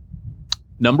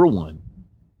 Number one,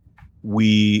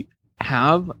 we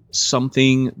have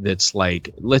something that's like,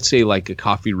 let's say, like a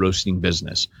coffee roasting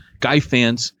business. Guy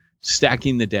Fance,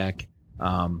 Stacking the Deck,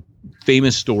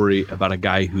 famous story about a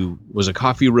guy who was a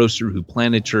coffee roaster who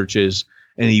planted churches,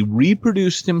 and he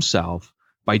reproduced himself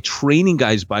by training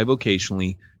guys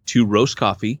bivocationally to roast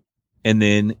coffee, and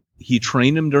then he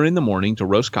trained them during the morning to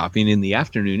roast coffee, and in the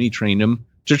afternoon he trained them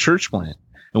to church plant.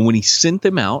 And when he sent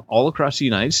them out all across the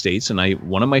United States, and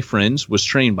one of my friends was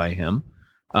trained by him,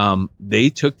 they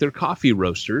took their coffee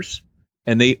roasters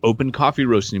and they opened coffee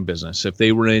roasting business. If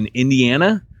they were in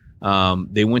Indiana,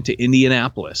 they went to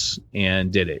Indianapolis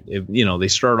and did it. They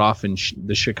started off in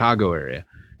the Chicago area.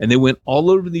 And they went all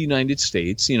over the United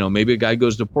States. You know, maybe a guy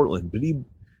goes to Portland, but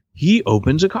he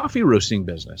opens a coffee roasting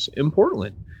business in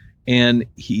Portland. And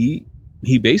he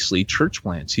basically church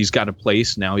plants. He's got a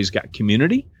place now. He's got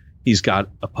community. He's got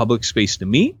a public space to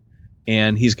meet,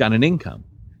 and he's got an income.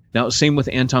 Now, same with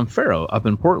Anton Farrow up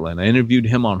in Portland. I interviewed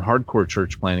him on Hardcore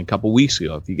Church Planting a couple weeks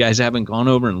ago. If you guys haven't gone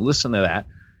over and listened to that,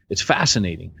 it's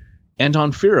fascinating.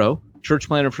 Anton Farrow, church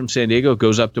planter from San Diego,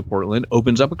 goes up to Portland,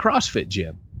 opens up a CrossFit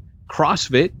gym.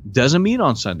 CrossFit doesn't meet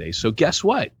on Sundays. So guess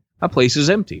what? That place is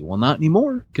empty. Well, not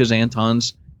anymore, because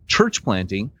Anton's church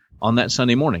planting on that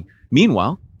Sunday morning.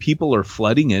 Meanwhile, people are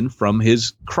flooding in from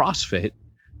his CrossFit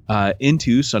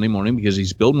into Sunday morning because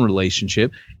he's building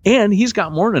relationship, and he's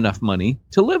got more than enough money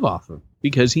to live off of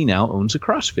because he now owns a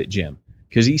CrossFit gym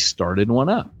because he started one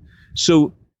up.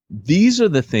 So these are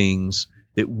the things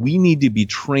that we need to be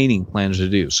training planners to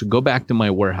do. So go back to my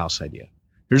warehouse idea.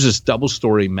 Here's this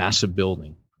double-story massive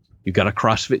building. You've got a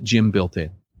CrossFit gym built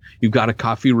in. You've got a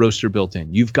coffee roaster built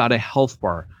in. You've got a health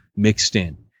bar mixed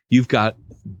in. You've got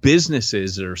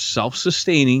businesses that are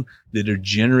self-sustaining that are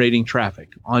generating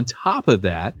traffic. On top of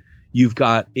that, you've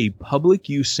got a public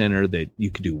use center that you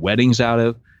could do weddings out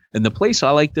of. And the place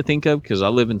I like to think of, because I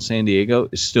live in San Diego,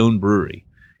 is Stone Brewery.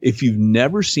 If you've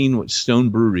never seen what Stone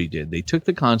Brewery did, they took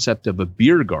the concept of a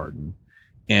beer garden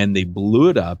and they blew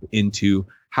it up into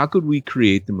how could we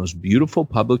create the most beautiful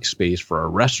public space for our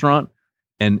restaurant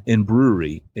and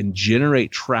brewery and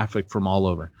generate traffic from all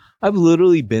over. I've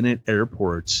literally been at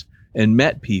airports and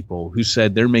met people who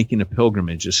said they're making a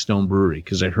pilgrimage to Stone Brewery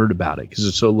because I heard about it because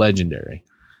it's so legendary.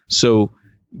 So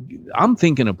I'm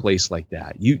thinking a place like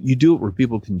that. You do it where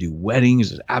people can do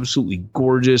weddings. It's absolutely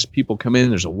gorgeous. People come in.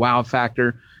 There's a wow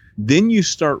factor. Then you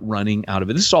start running out of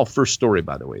it. This is all first story,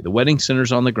 by the way. The wedding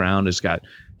center's on the ground. It's got,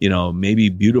 you know, maybe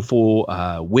beautiful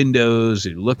windows.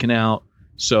 You're looking out.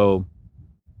 So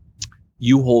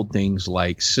you hold things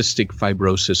like Cystic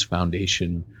Fibrosis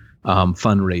Foundation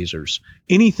fundraisers,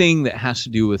 anything that has to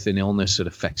do with an illness that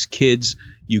affects kids.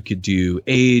 You could do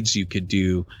AIDS. You could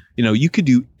do, you could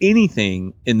do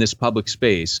anything in this public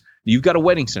space. You've got a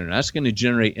wedding center. That's going to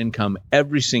generate income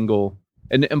every single.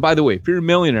 And by the way, if you're a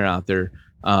millionaire out there,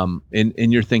 and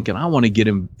you're thinking, I want to get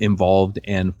involved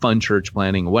and fund church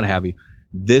planting, what have you,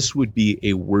 this would be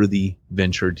a worthy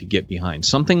venture to get behind.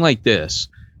 Something like this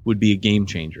would be a game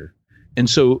changer. And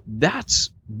so that's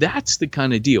the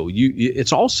kind of deal.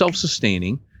 It's all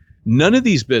self-sustaining. None of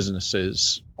these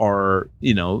businesses are,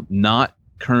 not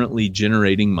currently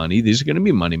generating money. These are going to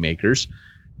be money makers.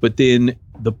 But then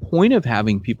the point of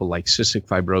having people like cystic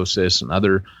fibrosis and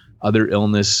other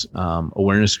illness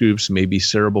awareness groups, maybe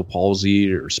cerebral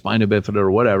palsy or spina bifida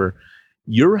or whatever,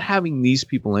 you're having these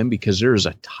people in because there is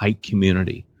a tight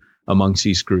community amongst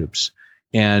these groups.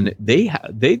 And they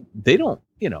don't,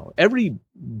 every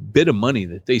bit of money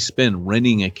that they spend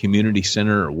renting a community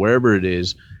center or wherever it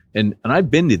is, and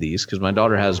I've been to these because my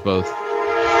daughter has both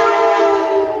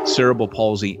cerebral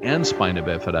palsy and spina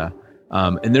bifida,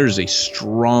 and there's a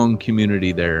strong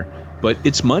community there, but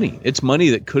it's money. It's money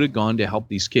that could have gone to help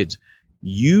these kids.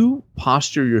 You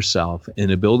posture yourself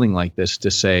in a building like this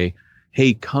to say,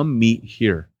 hey, come meet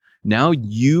here. Now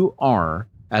you are,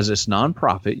 as this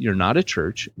nonprofit, you're not a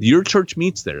church. Your church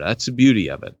meets there. That's the beauty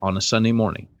of it on a Sunday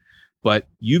morning. But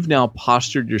you've now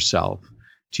postured yourself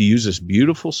to use this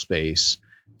beautiful space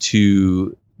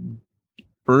to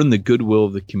earn the goodwill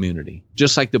of the community.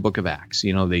 Just like the book of Acts.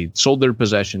 They sold their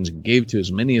possessions and gave to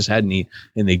as many as had need,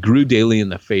 and they grew daily in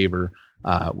the favor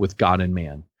with God and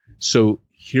man. So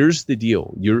here's the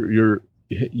deal.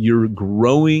 You're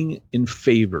growing in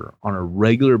favor on a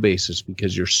regular basis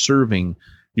because you're serving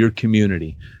your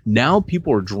community. Now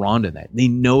people are drawn to that. They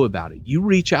know about it. You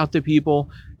reach out to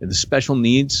people in the special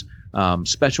needs,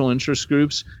 special interest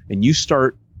groups, and you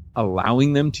start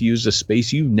allowing them to use the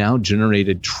space. You've now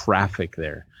generated traffic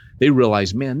there. They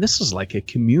realize, man, this is like a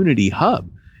community hub.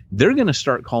 They're going to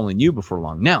start calling you before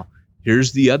long. Now,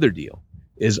 here's the other deal,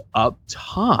 is up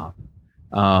top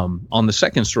on the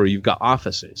second story, you've got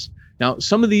offices. Now,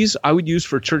 some of these I would use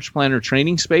for church planner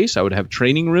training space. I would have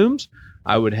training rooms.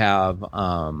 I would have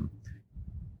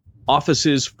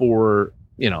offices for,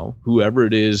 whoever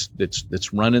it is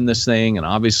that's running this thing. And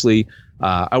obviously,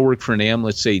 I work for NAM.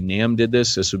 Let's say NAM did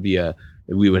this.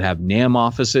 We would have NAM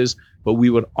offices, but we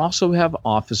would also have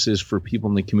offices for people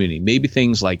in the community. Maybe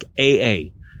things like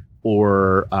AA,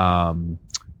 or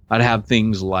I'd have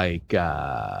things like, Big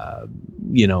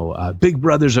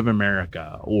Brothers of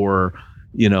America, or,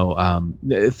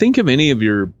 think of any of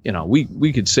your,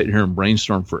 we could sit here and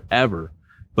brainstorm forever,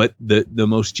 but the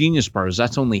most genius part is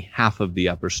that's only half of the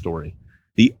upper story.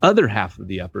 The other half of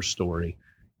the upper story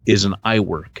is an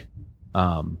iWork.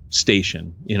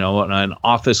 station, an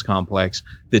office complex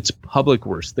that's public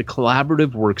works, the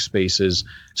collaborative workspaces.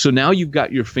 So now you've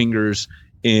got your fingers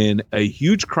in a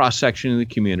huge cross section of the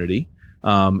community.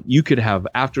 You could have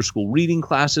after school reading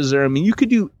classes there. I mean, you could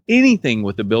do anything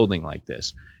with a building like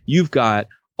this. You've got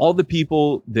all the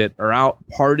people that are out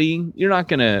partying. You're not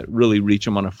going to really reach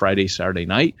them on a Friday, Saturday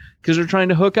night because they're trying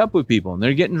to hook up with people and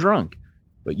they're getting drunk.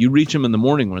 But you reach them in the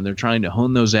morning when they're trying to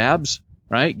hone those abs,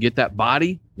 right? Get that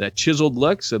body, that chiseled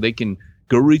look so they can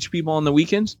go reach people on the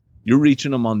weekends. You're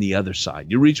reaching them on the other side.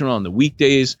 You're reaching them on the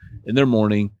weekdays in their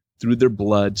morning through their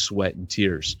blood, sweat, and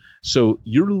tears. So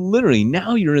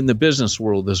now you're in the business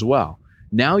world as well.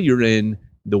 Now you're in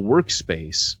the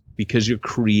workspace because you're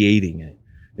creating it.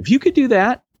 If you could do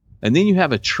that, and then you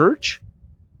have a church,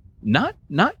 not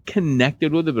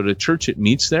connected with it, but a church that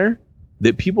meets there,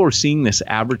 that people are seeing this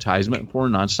advertisement for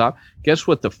nonstop, guess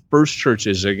what the first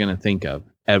churches are going to think of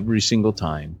every single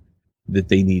time that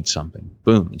they need something?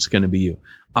 Boom, it's going to be you.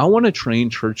 I want to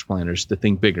train church planners to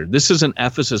think bigger. This is an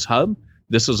Ephesus hub.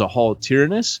 This is a hall of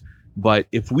Tyrannus. But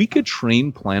if we could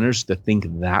train planners to think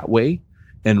that way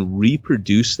and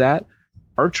reproduce that,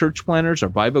 our church planners, our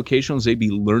bivocationals, they'd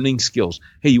be learning skills.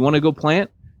 Hey, you want to go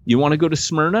plant? You want to go to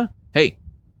Smyrna? Hey,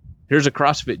 here's a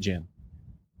CrossFit gym.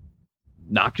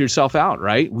 Knock yourself out,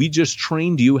 right? We just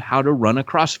trained you how to run a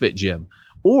CrossFit gym.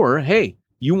 Or, hey,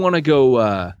 you want to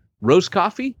go roast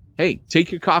coffee? Hey,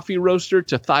 take your coffee roaster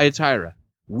to Thyatira.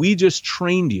 We just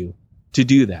trained you to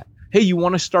do that. Hey, you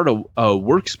want to start a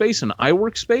workspace, an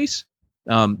iWorkspace?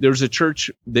 There's a church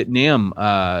that NAM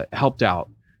helped out.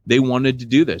 They wanted to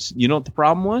do this. You know what the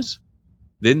problem was?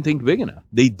 They didn't think big enough.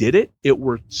 They did it. It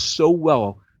worked so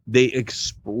well. They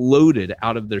exploded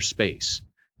out of their space.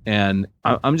 And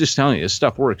I'm just telling you, this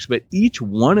stuff works. But each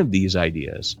one of these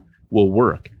ideas will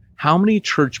work. How many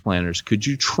church planners could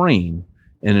you train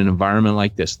in an environment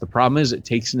like this? The problem is it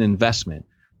takes an investment.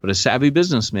 But a savvy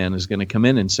businessman is going to come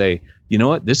in and say, you know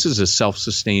what? This is a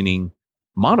self-sustaining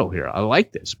model here. I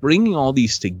like this. Bringing all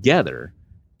these together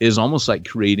is almost like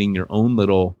creating your own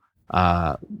little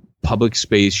public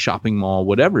space, shopping mall,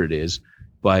 whatever it is.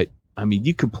 But, I mean,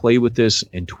 you could play with this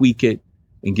and tweak it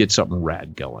and get something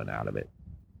rad going out of it.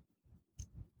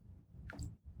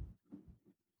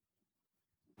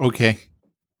 Okay.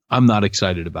 I'm not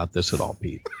excited about this at all,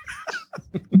 Pete.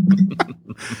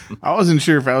 I wasn't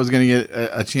sure if I was going to get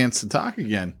a chance to talk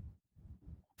again.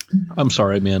 I'm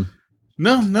sorry, man.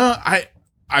 No,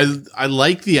 I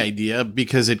like the idea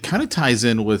because it kind of ties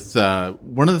in with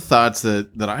one of the thoughts that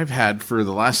I've had for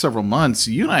the last several months.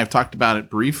 You and I have talked about it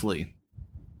briefly.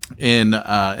 And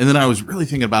then I was really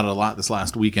thinking about it a lot this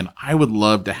last weekend. I would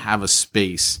love to have a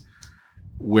space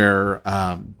where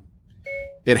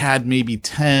it had maybe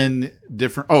 10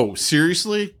 different. Oh,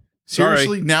 seriously?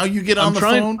 Seriously? Sorry. Now you get on the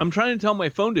phone? I'm trying to tell my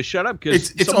phone to shut up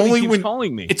because it's only when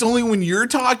calling me. It's only when you're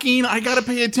talking, I got to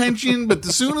pay attention. But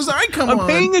as soon as I come on, I'm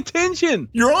paying attention.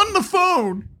 You're on the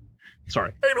phone.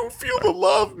 Sorry. I don't feel the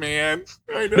love, man.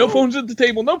 I know. No phones at the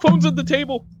table. No phones at the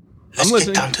table. Let's I'm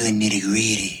listening. get down to the nitty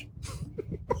gritty.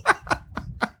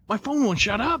 My phone won't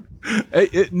shut up.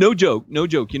 No joke.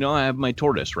 You know, I have my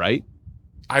tortoise, right?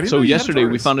 So yesterday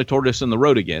we found a tortoise in the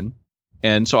road again.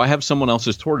 And so I have someone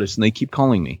else's tortoise and they keep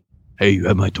calling me. Hey, you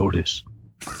have my tortoise.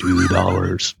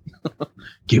 $2.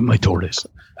 Give me my tortoise.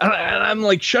 And I'm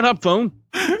like, shut up, phone.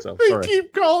 So, they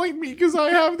keep calling me because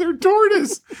I have their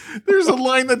tortoise. There's a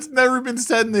line that's never been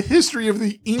said in the history of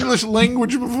the English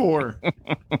language before.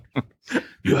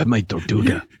 You have my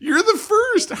tortuga. You're the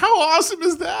first. How awesome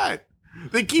is that?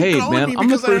 They keep calling me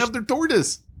because I have their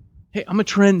tortoise. Hey, I'm a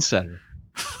trendsetter.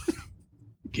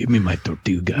 Give me my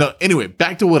tortuga. No, anyway,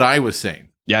 back to what I was saying.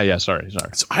 Yeah, sorry.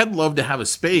 So I'd love to have a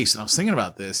space, and I was thinking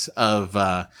about this, of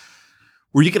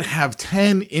where you could have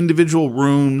 10 individual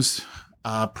rooms,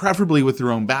 preferably with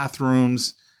their own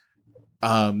bathrooms,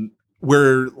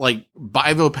 where like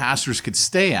Bivo pastors could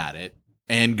stay at it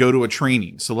and go to a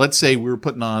training. So let's say we were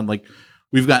putting on, like,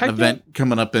 we've got an event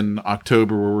coming up in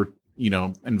October where we're,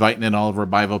 inviting in all of our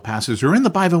Bivo pastors who are in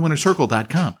the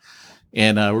BivoWinnerCircle.com.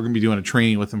 And we're going to be doing a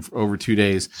training with them for over 2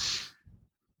 days.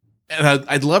 And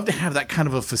I'd love to have that kind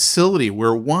of a facility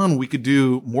where, one, we could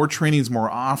do more trainings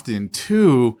more often.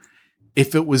 Two,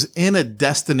 if it was in a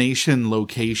destination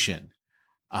location,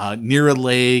 near a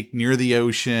lake, near the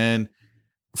ocean.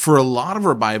 For a lot of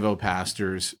our Bivo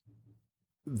pastors,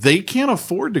 they can't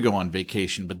afford to go on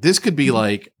vacation, but this could be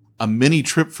like a mini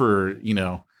trip for,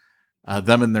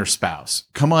 them and their spouse.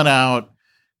 Come on out,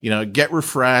 get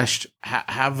refreshed,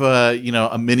 have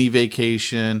a mini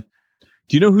vacation.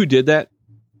 Do you know who did that?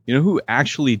 You know who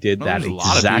actually did that There's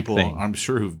exact a lot of people, thing? I'm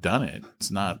sure, who've done it. It's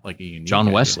not like a unique John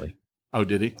idea. Wesley. Oh,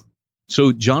 did he?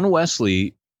 So John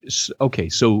Wesley, okay,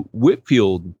 so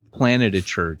Whitefield planted a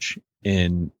church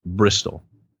in Bristol,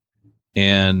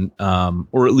 and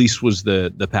or at least was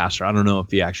the pastor. I don't know if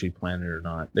he actually planted it or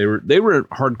not. They were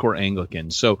hardcore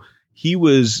Anglicans. So he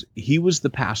was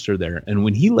the pastor there, and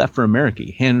when he left for America,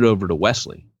 he handed it over to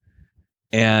Wesley,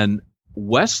 and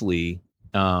Wesley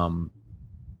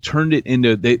turned it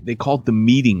into they called the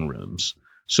meeting rooms.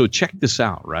 So check this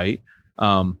out, right?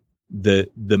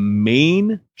 The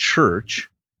main church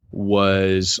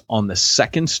was on the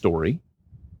second story.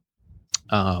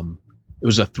 It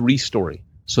was a 3-story.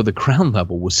 So the ground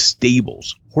level was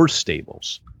stables, horse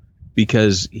stables,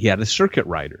 because he had a circuit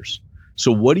riders.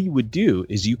 So what he would do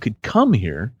is you could come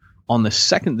here on the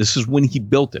second. This is when he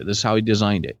built it. This is how he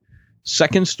designed it.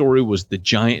 Second story was the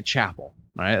giant chapel,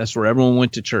 right? That's where everyone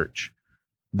went to church.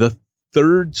 The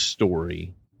third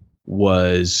story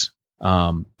was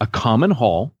a common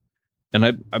hall. And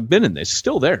I've been in this,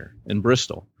 still there in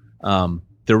Bristol.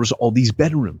 There was all these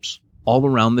bedrooms all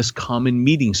around this common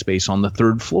meeting space on the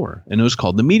third floor. And it was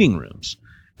called the meeting rooms.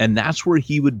 And that's where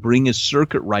he would bring his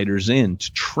circuit riders in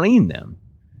to train them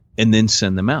and then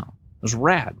send them out. It was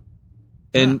rad.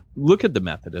 And look at the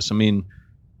Methodists. I mean,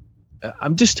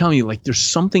 I'm just telling you, like, there's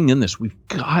something in this. We've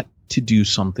got to do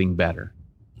something better.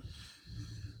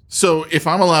 So if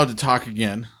I'm allowed to talk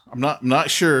again, I'm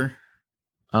not sure.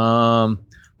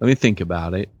 Let me think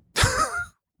about it.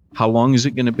 How long is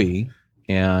it going to be?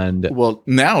 And well,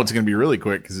 now it's going to be really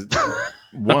quick because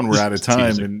one, we're out of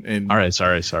time. And all right,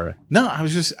 sorry. No, I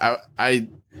was just I.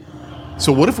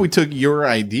 So what if we took your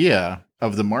idea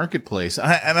of the marketplace?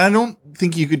 And I don't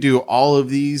think you could do all of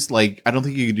these. Like, I don't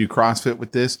think you could do CrossFit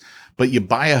with this, but you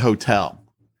buy a hotel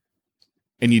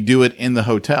and you do it in the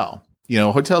hotel. You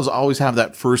know, hotels always have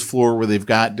that first floor where they've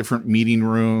got different meeting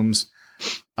rooms.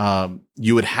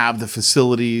 You would have the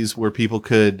facilities where people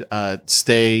could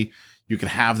stay. You could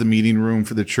have the meeting room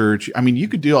for the church. I mean, you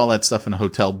could do all that stuff in a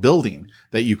hotel building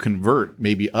that you convert,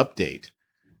 maybe update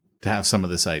to have some of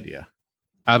this idea.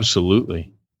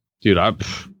 Absolutely. Dude, I'd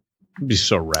be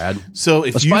so rad. So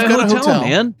if you've got a hotel,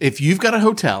 man. If you've got a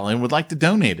hotel and would like to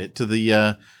donate it to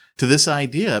the to this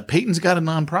idea, Peyton's got a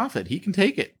nonprofit. He can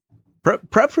take it.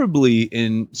 Preferably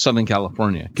in Southern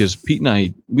California, because Pete and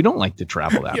I, we don't like to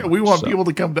travel that much. We want people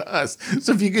to come to us.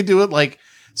 So if you could do it like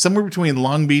somewhere between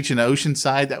Long Beach and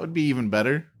Oceanside, that would be even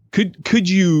better. Could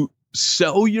you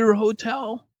sell your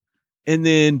hotel and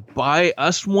then buy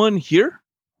us one here?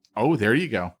 Oh, there you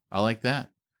go. I like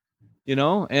that. You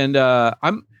know, and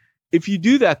if you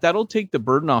do that, that'll take the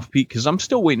burden off Pete, because I'm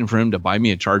still waiting for him to buy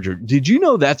me a charger. Did you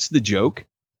know that's the joke?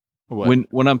 What?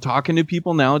 When I'm talking to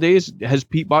people nowadays, has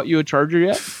Pete bought you a charger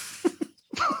yet?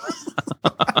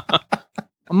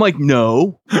 I'm like,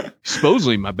 no.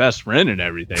 Supposedly my best friend and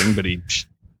everything, but he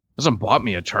hasn't bought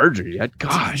me a charger yet.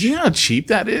 Gosh. Do you know how cheap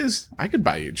that is? I could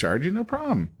buy you a charger, no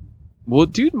problem. Well,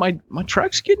 dude, my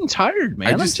truck's getting tired,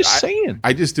 man. I'm just saying.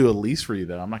 I just do a lease for you,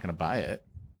 though. I'm not going to buy it.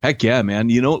 Heck yeah, man.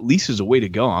 You know, lease is a way to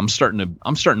go. I'm starting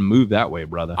to move that way,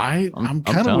 brother. I'm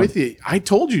kind of with you. I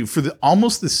told you, for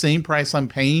almost the same price I'm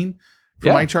paying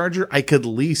for my charger, I could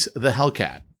lease the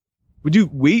Hellcat. Would you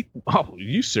wait? Oh, are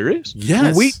you serious?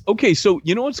 Yes. Wait. Okay, so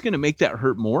you know what's going to make that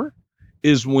hurt more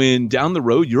is when down the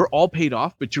road you're all paid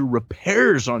off, but your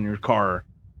repairs on your car,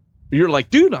 you're like,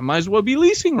 dude, I might as well be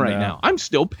leasing right now. I'm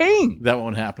still paying. That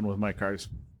won't happen with my cars.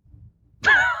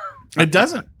 It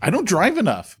doesn't. I don't drive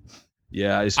enough.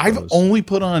 Yeah, I've only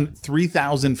put on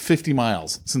 3,050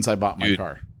 miles since I bought my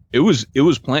car. It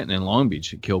was planting in Long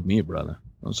Beach that killed me, brother.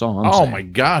 That's all I'm saying. Oh my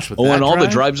gosh! And all the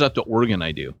drives out to Oregon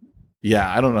I do.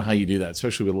 Yeah, I don't know how you do that,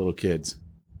 especially with little kids.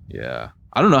 Yeah,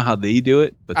 I don't know how they do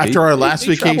it. But after our last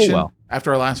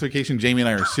vacation, Jamie and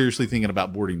I are seriously thinking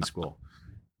about boarding school.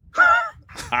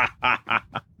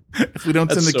 If we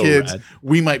don't send the kids,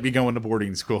 we might be going to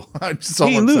boarding school. That's all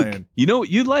I'm Luke, saying. You know what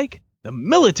you like? The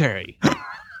military.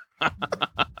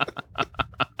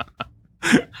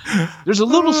 There's a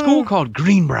little school called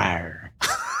Greenbrier.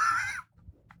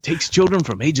 Takes children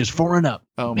from ages 4 and up.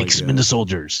 Makes them into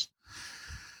soldiers.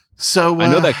 So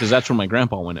I know that because that's where my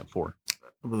grandpa went at 4.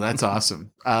 Well, that's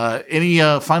awesome. Any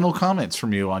final comments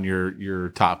from you on your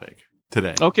topic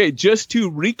today? Okay, just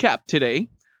to recap today,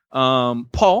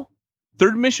 Paul,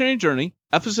 Third Missionary Journey,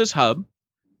 Ephesus Hub,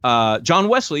 John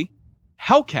Wesley,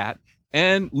 Hellcat,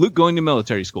 and Luke going to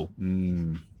military school.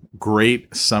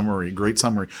 Great summary.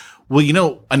 Well, you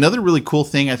know, another really cool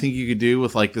thing I think you could do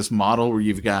with like this model where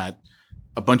you've got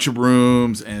a bunch of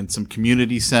rooms and some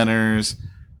community centers.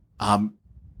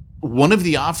 One of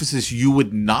the offices you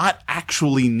would not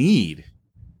actually need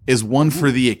is one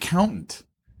for the accountant.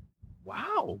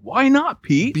 Wow. How? Why not,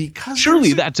 Pete? Because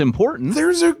surely that's important.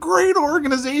 There's a great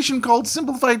organization called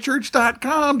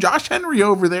SimplifiedChurch.com, Josh Henry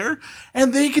over there,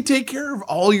 and they could take care of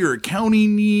all your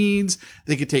accounting needs.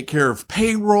 They could take care of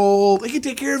payroll. They could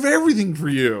take care of everything for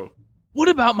you. What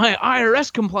about my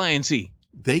IRS compliancy?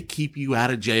 They keep you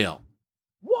out of jail.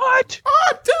 What?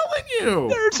 I'm telling you.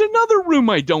 There's another room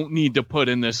I don't need to put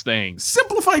in this thing.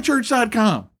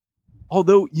 SimplifiedChurch.com.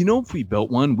 Although, if we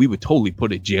built one, we would totally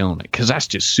put a jail in it because that's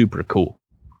just super cool.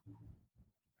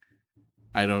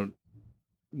 I don't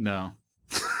know.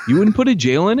 You wouldn't put a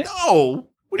jail in it? No.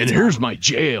 And here's my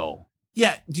jail.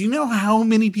 Yeah. Do you know how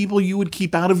many people you would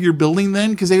keep out of your building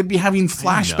then? Because they would be having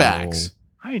flashbacks.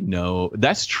 I know.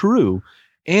 That's true.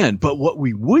 But what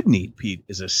we would need, Pete,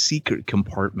 is a secret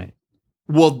compartment.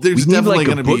 Well, there's we definitely need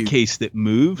going to be a bookcase that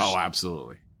moves. Oh,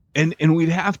 absolutely. And we'd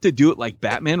have to do it like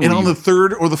Batman. And on the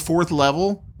third or the fourth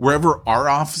level, wherever our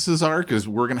offices are, because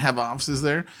we're going to have offices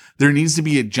there needs to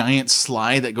be a giant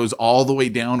slide that goes all the way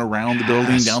down around the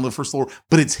building, down the first floor,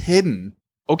 but it's hidden.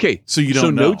 Okay. So you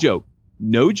don't know.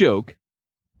 No joke.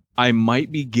 I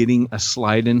might be getting a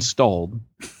slide installed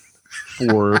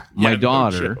for my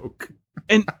daughter.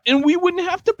 And we wouldn't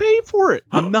have to pay for it.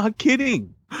 I'm not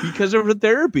kidding. Because of her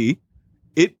therapy.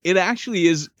 It actually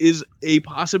is a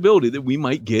possibility that we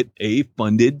might get a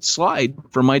funded slide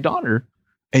for my daughter.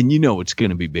 And it's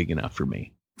going to be big enough for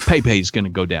me. Pay's going to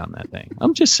go down that thing.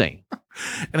 I'm just saying.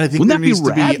 And I think there needs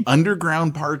to be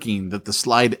underground parking that the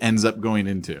slide ends up going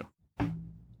into.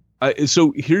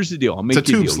 So here's the deal. I'll make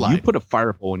you a deal. Slide. You put a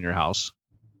fire pole in your house,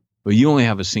 but you only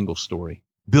have a single story.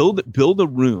 Build a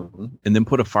room and then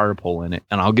put a fire pole in it,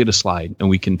 and I'll get a slide and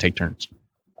we can take turns.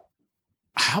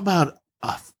 How about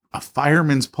a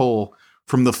fireman's pole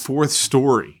from the fourth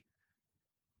story?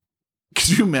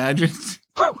 Could you imagine?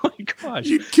 Oh my gosh!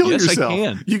 You'd kill yes, yourself. I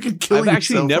can. You could kill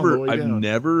yourself. I've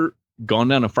never gone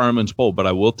down a fireman's pole, but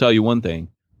I will tell you one thing: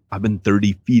 I've been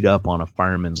 30 feet up on a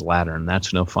fireman's ladder, and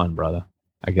that's no fun, brother.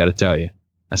 I got to tell you,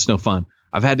 that's no fun.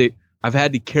 I've had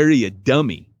to carry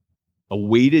a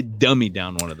weighted dummy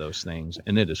down one of those things,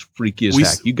 and it is freaky as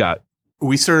heck.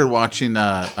 We started watching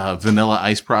Vanilla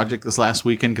Ice Project this last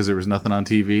weekend because there was nothing on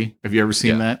TV. Have you ever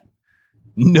seen that?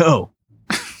 No.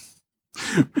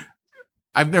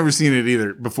 I've never seen it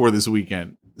either before this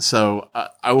weekend. So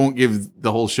I won't give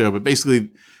the whole show, but basically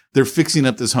they're fixing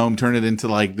up this home, turn it into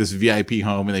like this VIP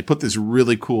home. And they put this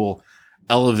really cool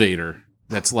elevator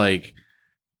that's like,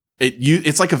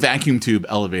 it's like a vacuum tube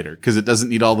elevator because it doesn't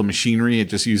need all the machinery. It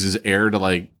just uses air to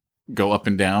like go up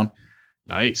and down.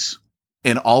 Nice.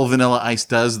 And all Vanilla Ice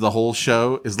does the whole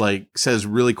show is like says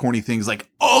really corny things like,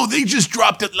 "Oh, they just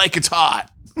dropped it like it's hot."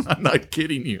 I'm not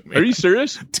kidding you, man. Are you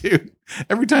serious? Dude,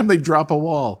 every time they drop a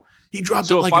wall, he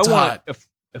drops it like it's hot.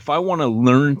 If I want to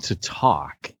learn to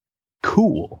talk,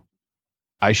 cool,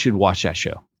 I should watch that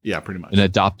show. Yeah, pretty much. And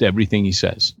adopt everything he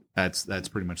says. That's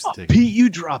pretty much the take. Pete, you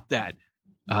dropped that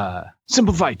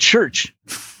Simplified Church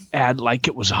ad like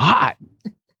it was hot.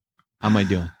 How am I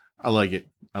doing? I like it.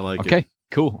 it. Okay,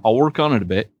 cool. I'll work on it a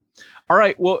bit. All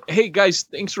right. Well, hey guys,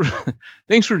 thanks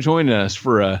for joining us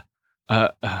for a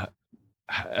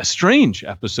strange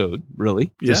episode,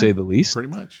 really, to say the least. Pretty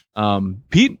much.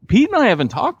 Pete and I haven't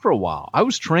talked for a while. I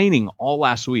was training all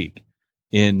last week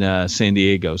in San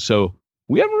Diego, so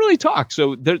we haven't really talked.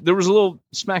 So there was a little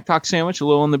smack talk sandwich, a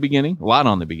little in the beginning, a lot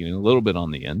on the beginning, a little bit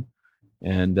on the end.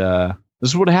 And this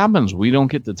is what happens. We don't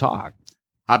get to talk.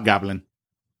 Hobgoblin.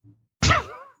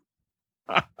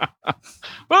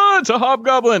 Oh, it's a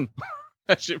hobgoblin.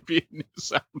 That should be a new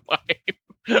soundbite.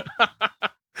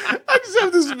 I just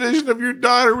have this vision of your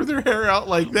daughter with her hair out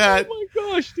like that. Oh my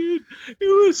gosh, dude.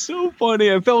 It was so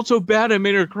funny. I felt so bad I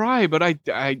made her cry, but I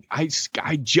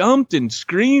jumped and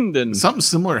screamed. And something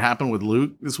similar happened with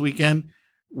Luke this weekend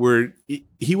where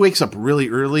he wakes up really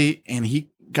early and he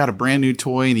got a brand new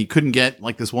toy and he couldn't get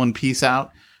like this one piece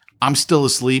out. I'm still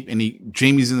asleep and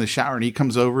Jamie's in the shower and he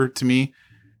comes over to me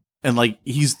and like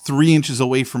he's 3 inches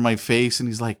away from my face and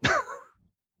he's like,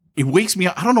 he wakes me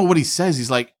up. I don't know what he says.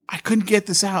 He's like, I couldn't get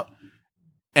this out.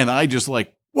 And I just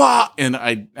like, wow. And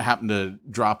I happened to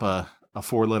drop a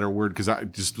 4-letter word because I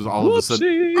just was all of a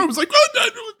sudden, I was like,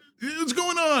 what's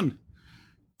going on?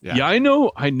 Yeah, I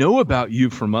know about you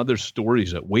from other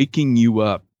stories that waking you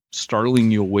up,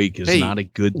 startling you awake is not a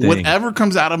good thing. Whatever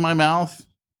comes out of my mouth,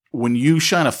 when you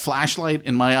shine a flashlight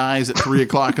in my eyes at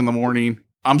 3:00 in the morning,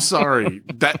 I'm sorry.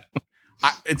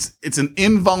 It's an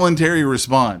involuntary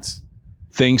response.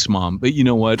 Thanks, Mom. But you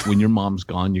know what? When your mom's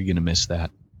gone, you're going to miss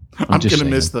that. I'm going to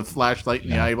miss the flashlight in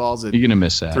the eyeballs at you're going to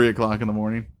miss that. 3:00 in the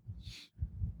morning.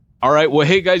 All right. Well,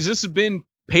 hey, guys, this has been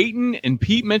Peyton and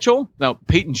Pete Mitchell. Now,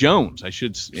 Peyton Jones, I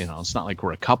should, it's not like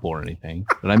we're a couple or anything.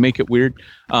 Did I make it weird?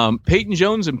 Peyton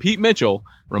Jones and Pete Mitchell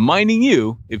reminding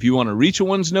you, if you want to reach the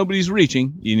ones nobody's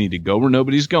reaching, you need to go where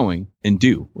nobody's going and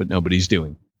do what nobody's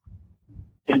doing.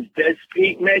 Is this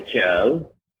Pete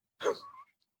Mitchell?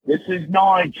 This is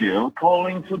Nigel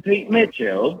calling for Pete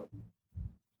Mitchell.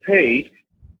 Pete,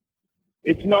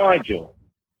 it's Nigel.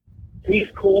 Please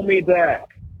call me back.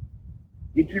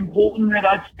 It's important that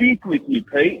I speak with you,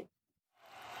 Pete.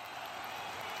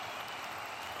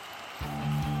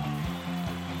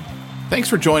 Thanks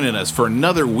for joining us for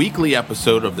another weekly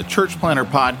episode of the Church Planter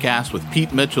Podcast with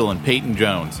Pete Mitchell and Peyton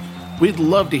Jones. We'd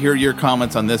love to hear your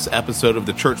comments on this episode of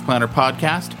the Church Planter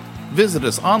Podcast. Visit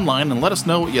us online and let us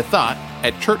know what you thought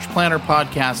at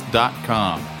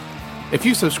churchplanterpodcast.com. If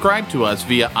you subscribe to us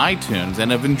via iTunes and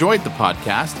have enjoyed the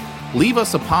podcast, leave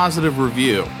us a positive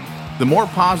review. The more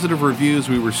positive reviews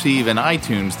we receive in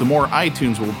iTunes, the more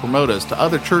iTunes will promote us to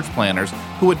other church planners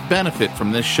who would benefit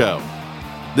from this show.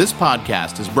 This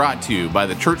podcast is brought to you by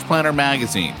the Church Planter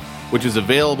Magazine, which is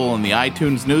available in the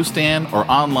iTunes newsstand or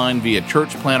online via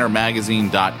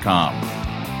churchplantermagazine.com.